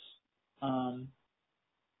endless. And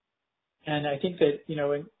I think that,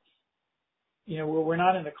 we're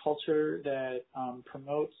not in a culture that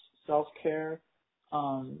promotes self-care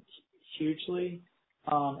hugely.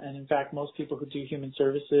 And in fact, most people who do human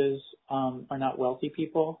services are not wealthy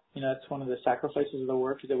people. That's one of the sacrifices of the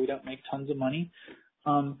work, is that we don't make tons of money.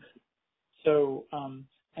 And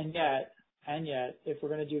yet, if we're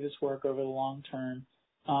going to do this work over the long term,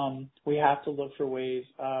 we have to look for ways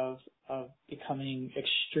of becoming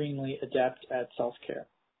extremely adept at self-care.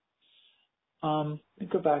 Let me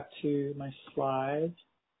go back to my slides.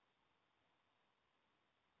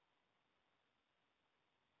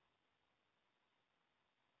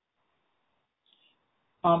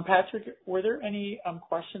 Patrick, were there any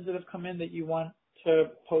questions that have come in that you want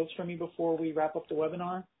to pose for me before we wrap up the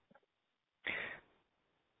webinar?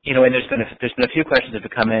 And there's been a few questions that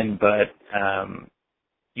have come in, but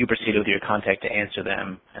you proceeded with your contact to answer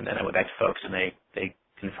them, and then I went back to folks, and they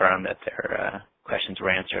confirmed that their questions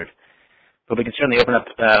were answered. But we can certainly open up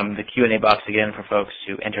the Q&A box again for folks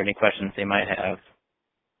to enter any questions they might have.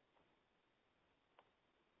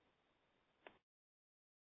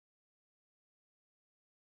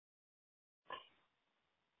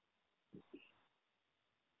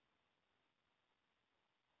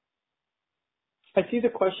 I see the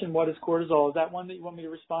question, what is cortisol? Is that one that you want me to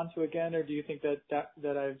respond to again, or do you think that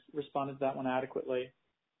I've responded to that one adequately?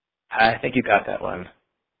 I think you got that one.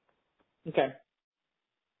 Okay.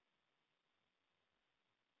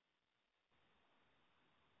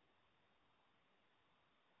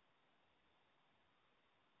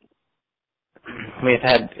 We've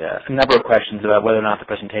had a number of questions about whether or not the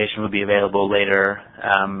presentation will be available later.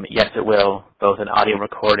 Yes, it will, both an audio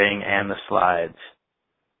recording and the slides.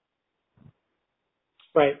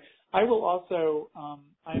 Right. I will also, I'm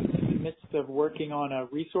in the midst of working on a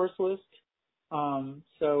resource list.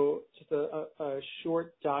 So just a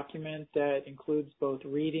short document that includes both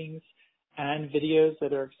readings and videos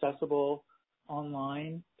that are accessible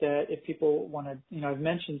online, that if people want to, I've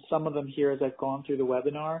mentioned some of them here as I've gone through the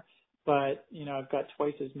webinar, but, I've got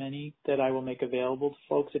twice as many that I will make available to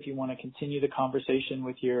folks if you want to continue the conversation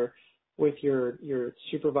with your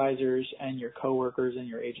supervisors and your coworkers and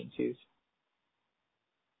your agencies.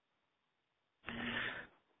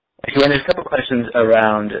 Okay, and there's a couple questions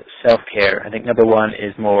around self-care. I think number one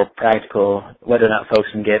is more practical, whether or not folks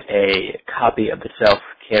can get a copy of the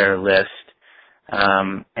self-care list,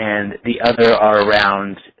 and the other are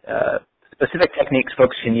around specific techniques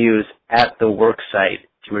folks can use at the work site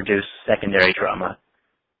to reduce secondary trauma.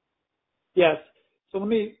 Yes. So let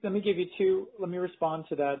me give you two. Let me respond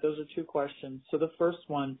to that. Those are two questions. So the first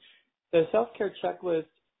one, the self-care checklist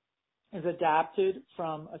is adapted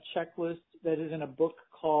from a checklist that is in a book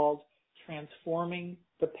called Transforming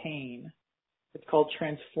the Pain. It's called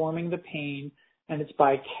Transforming the Pain, and it's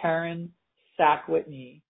by Karen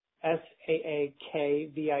Sack-Whitney, Saakvitne.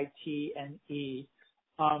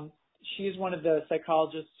 She is one of the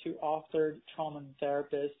psychologists who authored Trauma and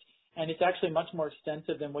Therapist, and it's actually much more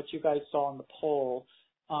extensive than what you guys saw in the poll,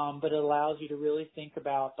 but it allows you to really think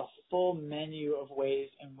about the full menu of ways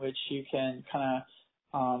in which you can kind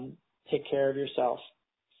of take care of yourself.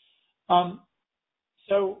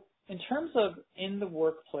 So in terms of in the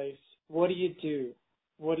workplace, what do you do?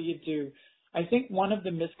 What do you do? I think one of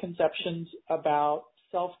the misconceptions about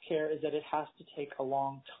self-care is that it has to take a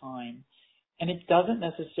long time. And it doesn't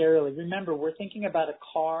necessarily. Remember, we're thinking about a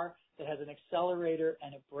car that has an accelerator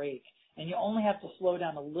and a brake. And you only have to slow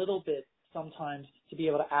down a little bit sometimes to be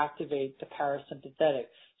able to activate the parasympathetic.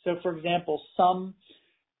 So, for example, some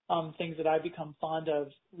things that I've become fond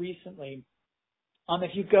of recently,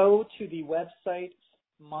 if you go to the website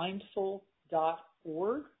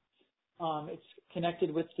mindful.org, it's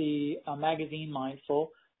connected with the magazine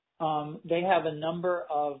Mindful. they have a number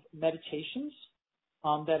of meditations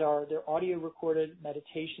they're audio recorded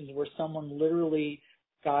meditations where someone literally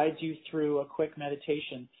guides you through a quick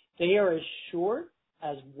meditation. They are as short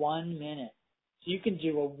as 1 minute. So you can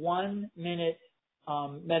do a 1 minute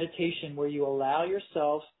meditation where you allow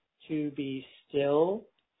yourself to be still,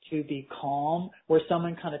 to be calm, where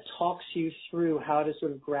someone kind of talks you through how to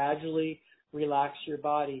sort of gradually relax your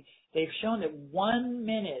body. They've shown that 1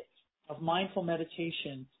 minute of mindful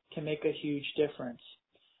meditation can make a huge difference.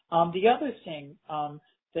 The other thing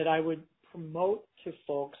that I would promote to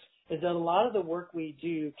folks is that a lot of the work we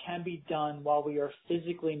do can be done while we are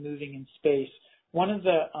physically moving in space. One of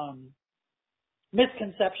the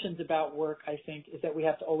misconceptions about work, I think, is that we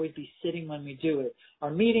have to always be sitting when we do it.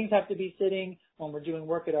 Our meetings have to be sitting. When we're doing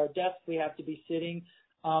work at our desk, we have to be sitting.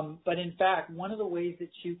 But in fact, one of the ways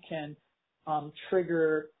that you can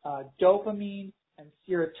trigger dopamine and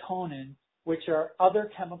serotonin, which are other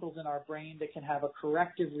chemicals in our brain that can have a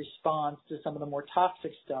corrective response to some of the more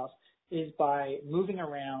toxic stuff, is by moving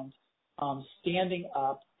around, standing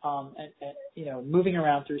up, and moving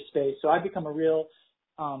around through space. So I've become a real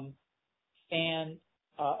fan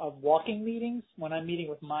of walking meetings. When I'm meeting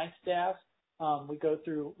with my staff, we go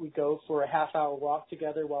for a half-hour walk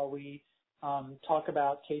together while we talk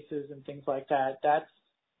about cases and things like that.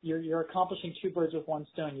 You're accomplishing two birds with one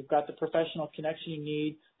stone. You've got the professional connection you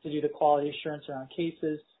need to do the quality assurance around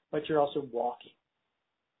cases, but you're also walking.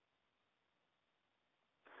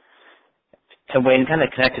 And Wayne, kind of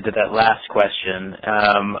connected to that last question,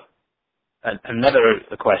 another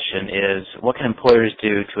question is, what can employers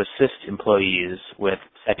do to assist employees with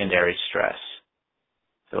secondary stress?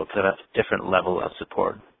 So it's a different level of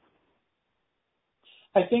support.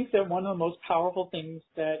 I think that one of the most powerful things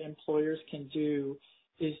that employers can do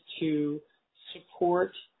is to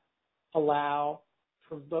support, allow,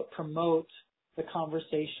 promote the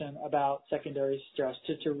conversation about secondary stress,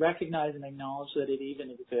 to recognize and acknowledge that it even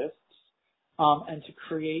exists, and to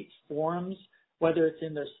create forums, whether it's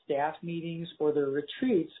in their staff meetings or their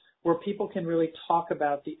retreats, where people can really talk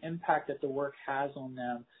about the impact that the work has on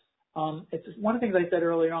them. It's one of the things I said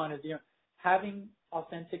earlier on is, having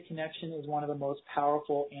authentic connection is one of the most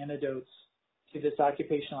powerful antidotes to this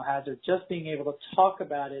occupational hazard. Just being able to talk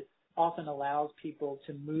about it often allows people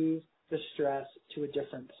to move the stress to a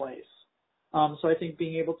different place. So I think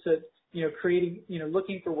being able to,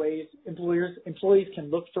 looking for ways, employees can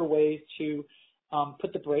look for ways to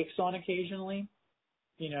put the brakes on occasionally.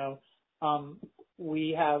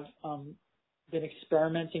 We have been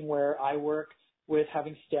experimenting where I work with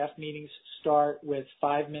having staff meetings start with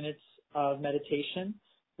 5 minutes of meditation,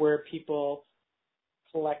 where people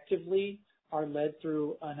collectively are led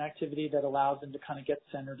through an activity that allows them to kind of get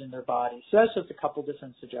centered in their body. So that's just a couple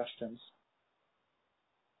different suggestions.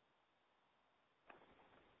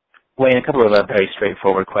 Wayne, a couple of very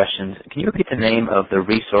straightforward questions. Can you repeat the name of the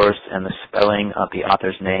resource and the spelling of the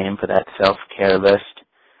author's name for that self-care list?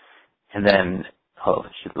 And then, I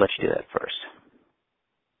should let you do that first.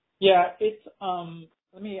 Yeah, it's, I'm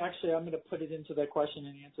going to put it into the question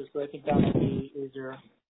and answers, but I think that might be easier.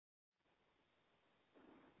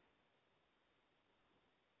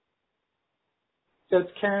 So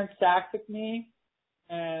it's Karen Sacknick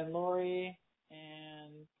and Lori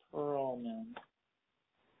and Perlman.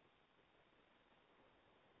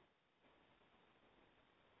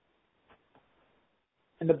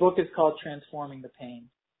 And the book is called Transforming the Pain.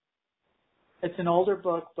 It's an older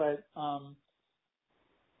book, but the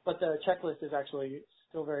checklist is actually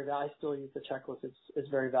still very valuable. I still use the checklist. It's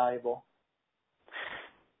very valuable.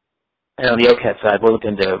 And on the OCAT side, we'll look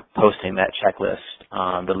into posting that checklist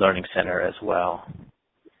on the Learning Center as well.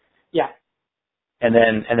 Yeah. And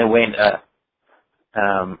then Wayne,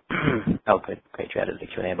 great, you added the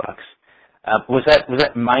Q&A box. Was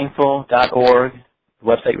that mindful.org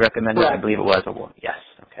website recommended? Correct. I believe it was. Yes.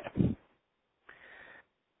 Okay.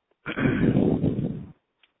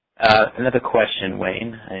 Another question,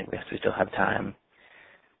 Wayne. I guess we still have time.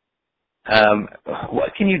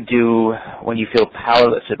 What can you do when you feel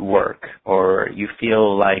powerless at work, or you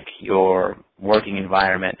feel like your working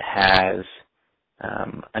environment has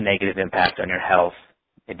a negative impact on your health,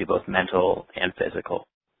 maybe both mental and physical?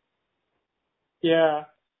 Yeah.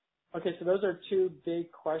 Okay, so those are two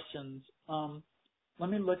big questions. Let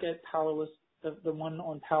me look at the one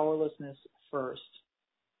on powerlessness first.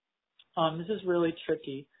 This is really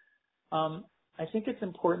tricky. I think it's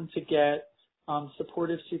important to get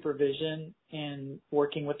supportive supervision in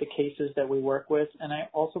working with the cases that we work with, and I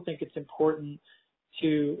also think it's important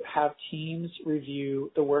to have teams review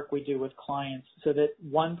the work we do with clients so that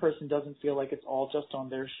one person doesn't feel like it's all just on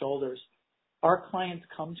their shoulders. Our clients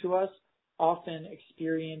come to us often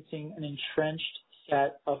experiencing an entrenched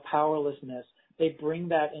set of powerlessness. They bring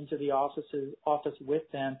that into the office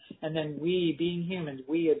with them, and then we, being humans,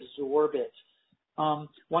 we absorb it.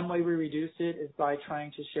 One way we reduce it is by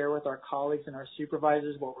trying to share with our colleagues and our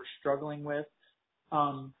supervisors what we're struggling with.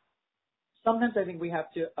 Sometimes I think we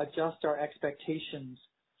have to adjust our expectations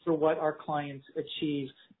for what our clients achieve.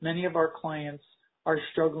 Many of our clients are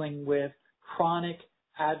struggling with chronic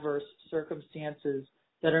adverse circumstances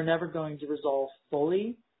that are never going to resolve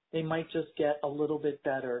fully. They might just get a little bit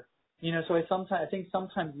better. So I think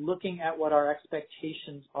sometimes looking at what our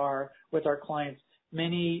expectations are with our clients,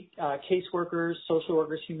 many caseworkers, social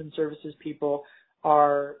workers, human services people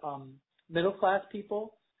are middle-class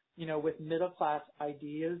people, with middle-class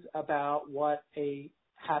ideas about what a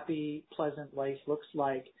happy, pleasant life looks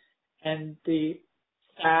like. And the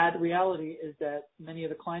sad reality is that many of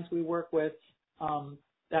the clients we work with,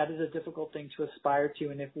 that is a difficult thing to aspire to.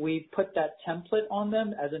 And if we put that template on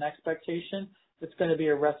them as an expectation, it's going to be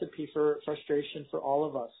a recipe for frustration for all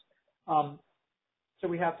of us. So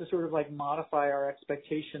we have to sort of like modify our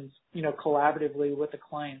expectations, collaboratively with the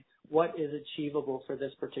client. What is achievable for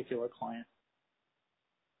this particular client?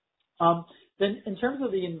 Then in terms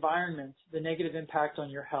of the environment, the negative impact on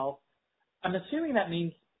your health, I'm assuming that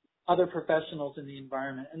means other professionals in the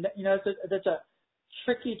environment. And that's a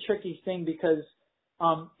tricky thing because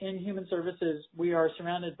in human services, we are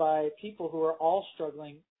surrounded by people who are all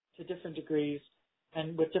struggling to different degrees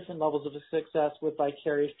and with different levels of success with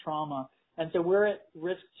vicarious trauma. And so we're at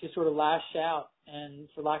risk to sort of lash out and,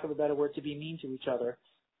 for lack of a better word, to be mean to each other.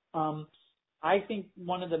 I think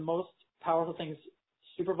one of the most powerful things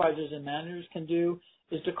supervisors and managers can do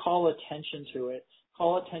is to call attention to it,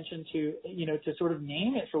 to sort of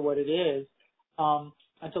name it for what it is,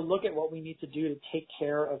 and to look at what we need to do to take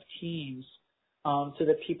care of teams, so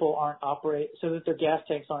that people so that their gas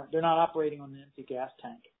tanks they're not operating on an empty gas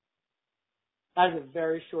tank. That is a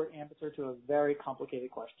very short answer to a very complicated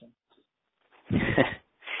question.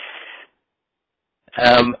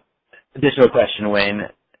 Additional question, Wayne.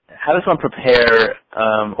 How does one prepare,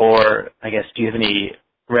 or I guess, do you have any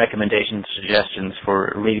recommendations, suggestions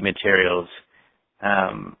for reading materials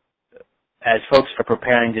as folks are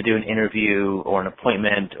preparing to do an interview or an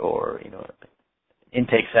appointment or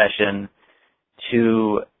intake session,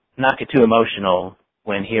 to not get too emotional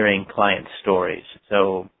when hearing client stories?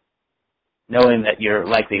 So knowing that you're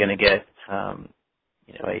likely going to get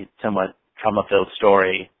a somewhat trauma-filled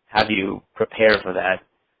story, how do you prepare for that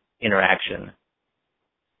interaction?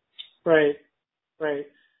 Right.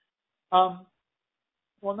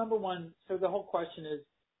 Well, number one, so the whole question is,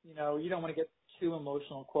 you don't want to get too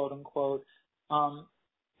emotional, quote unquote.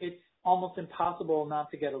 It's almost impossible not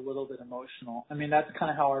to get a little bit emotional. I mean, that's kind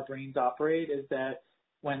of how our brains operate, is that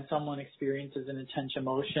when someone experiences an intense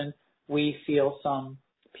emotion, we feel some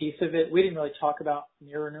piece of it. We didn't really talk about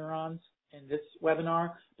mirror neurons in this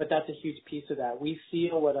webinar, but that's a huge piece of that. We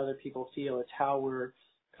feel what other people feel. It's how we're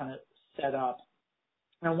kind of set up.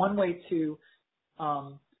 Now, one way to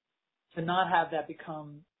not have that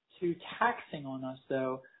become too taxing on us,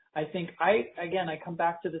 though, I think I come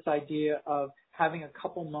back to this idea of having a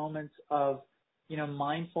couple moments of,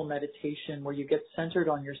 mindful meditation where you get centered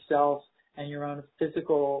on yourself and your own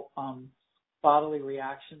physical, bodily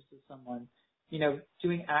reactions to someone.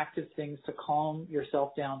 Doing active things to calm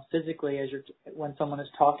yourself down physically when someone is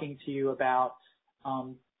talking to you about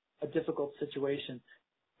a difficult situation.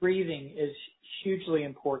 Breathing is hugely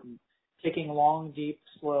important. Taking long, deep,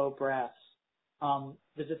 slow breaths.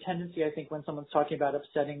 There's a tendency, I think, when someone's talking about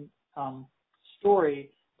upsetting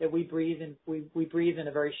story, that we breathe in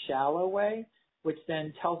a very shallow way, which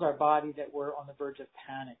then tells our body that we're on the verge of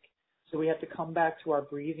panic. So we have to come back to our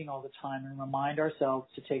breathing all the time and remind ourselves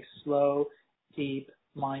to take slow, deep,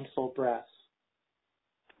 mindful breaths.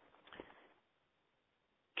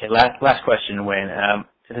 Okay, last question, Wayne.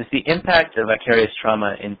 Does the impact of vicarious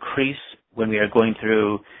trauma increase when we are going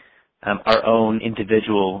through our own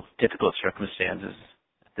individual difficult circumstances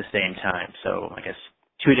at the same time? So I guess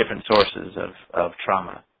two different sources of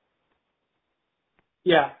trauma.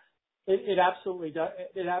 Yeah, it absolutely does.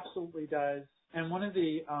 It absolutely does. And one of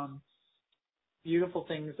the beautiful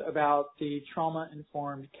things about the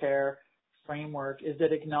trauma-informed care framework is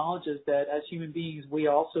that it acknowledges that as human beings, we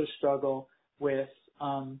also struggle with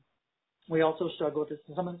some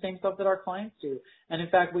of the same stuff that our clients do. And in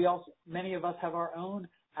fact, many of us have our own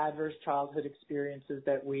adverse childhood experiences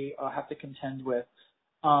that we have to contend with.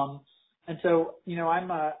 And so, I'm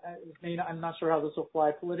not sure how this will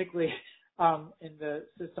fly politically in the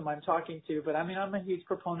system I'm talking to, but I'm a huge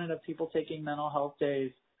proponent of people taking mental health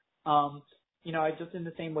days. Just in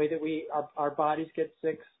the same way that our bodies get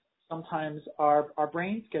sick, sometimes our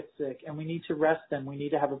brains get sick and we need to rest them. We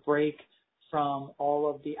need to have a break from all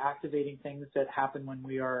of the activating things that happen when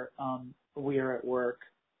we are at work.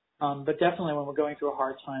 But definitely when we're going through a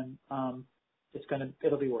hard time,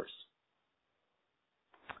 it'll be worse.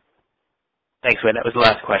 Thanks, Wayne. That was the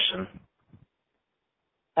last question.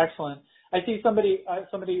 Excellent. I see somebody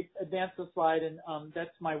advanced the slide, and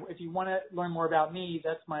that's my. If you want to learn more about me,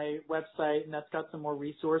 that's my website, and that's got some more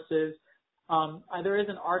resources. There is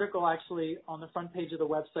an article actually on the front page of the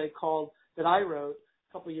website that I wrote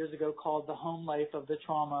a couple of years ago called "The Home Life of the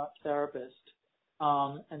Trauma Therapist,"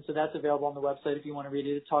 and so that's available on the website if you want to read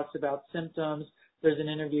it. It talks about symptoms. There's an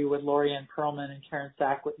interview with Lori Ann Perlman and Karen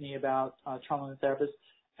Sackwitney about trauma therapist,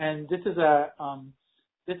 and this is a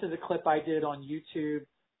clip I did on YouTube.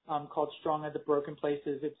 Called Strong at the Broken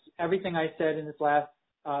Places. It's everything I said in this last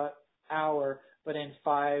hour, but in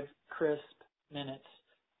 5 crisp minutes.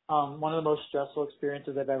 One of the most stressful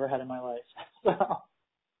experiences I've ever had in my life. Well,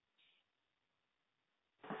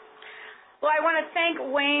 I want to thank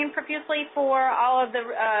Wayne profusely for all of the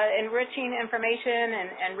enriching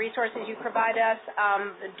information and resources you provide us.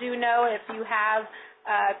 Do know if you have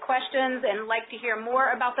questions and like to hear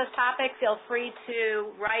more about this topic, feel free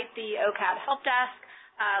to write the OCAD Help Desk.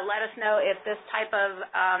 Let us know if this type of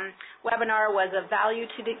webinar was of value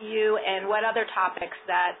to you and what other topics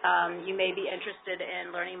that you may be interested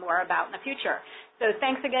in learning more about in the future. So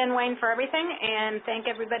thanks again, Wayne, for everything, and thank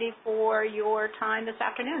everybody for your time this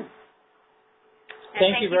afternoon.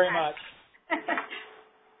 Thank you very much. All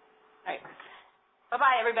right.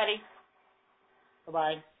 Bye-bye, everybody.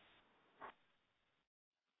 Bye-bye.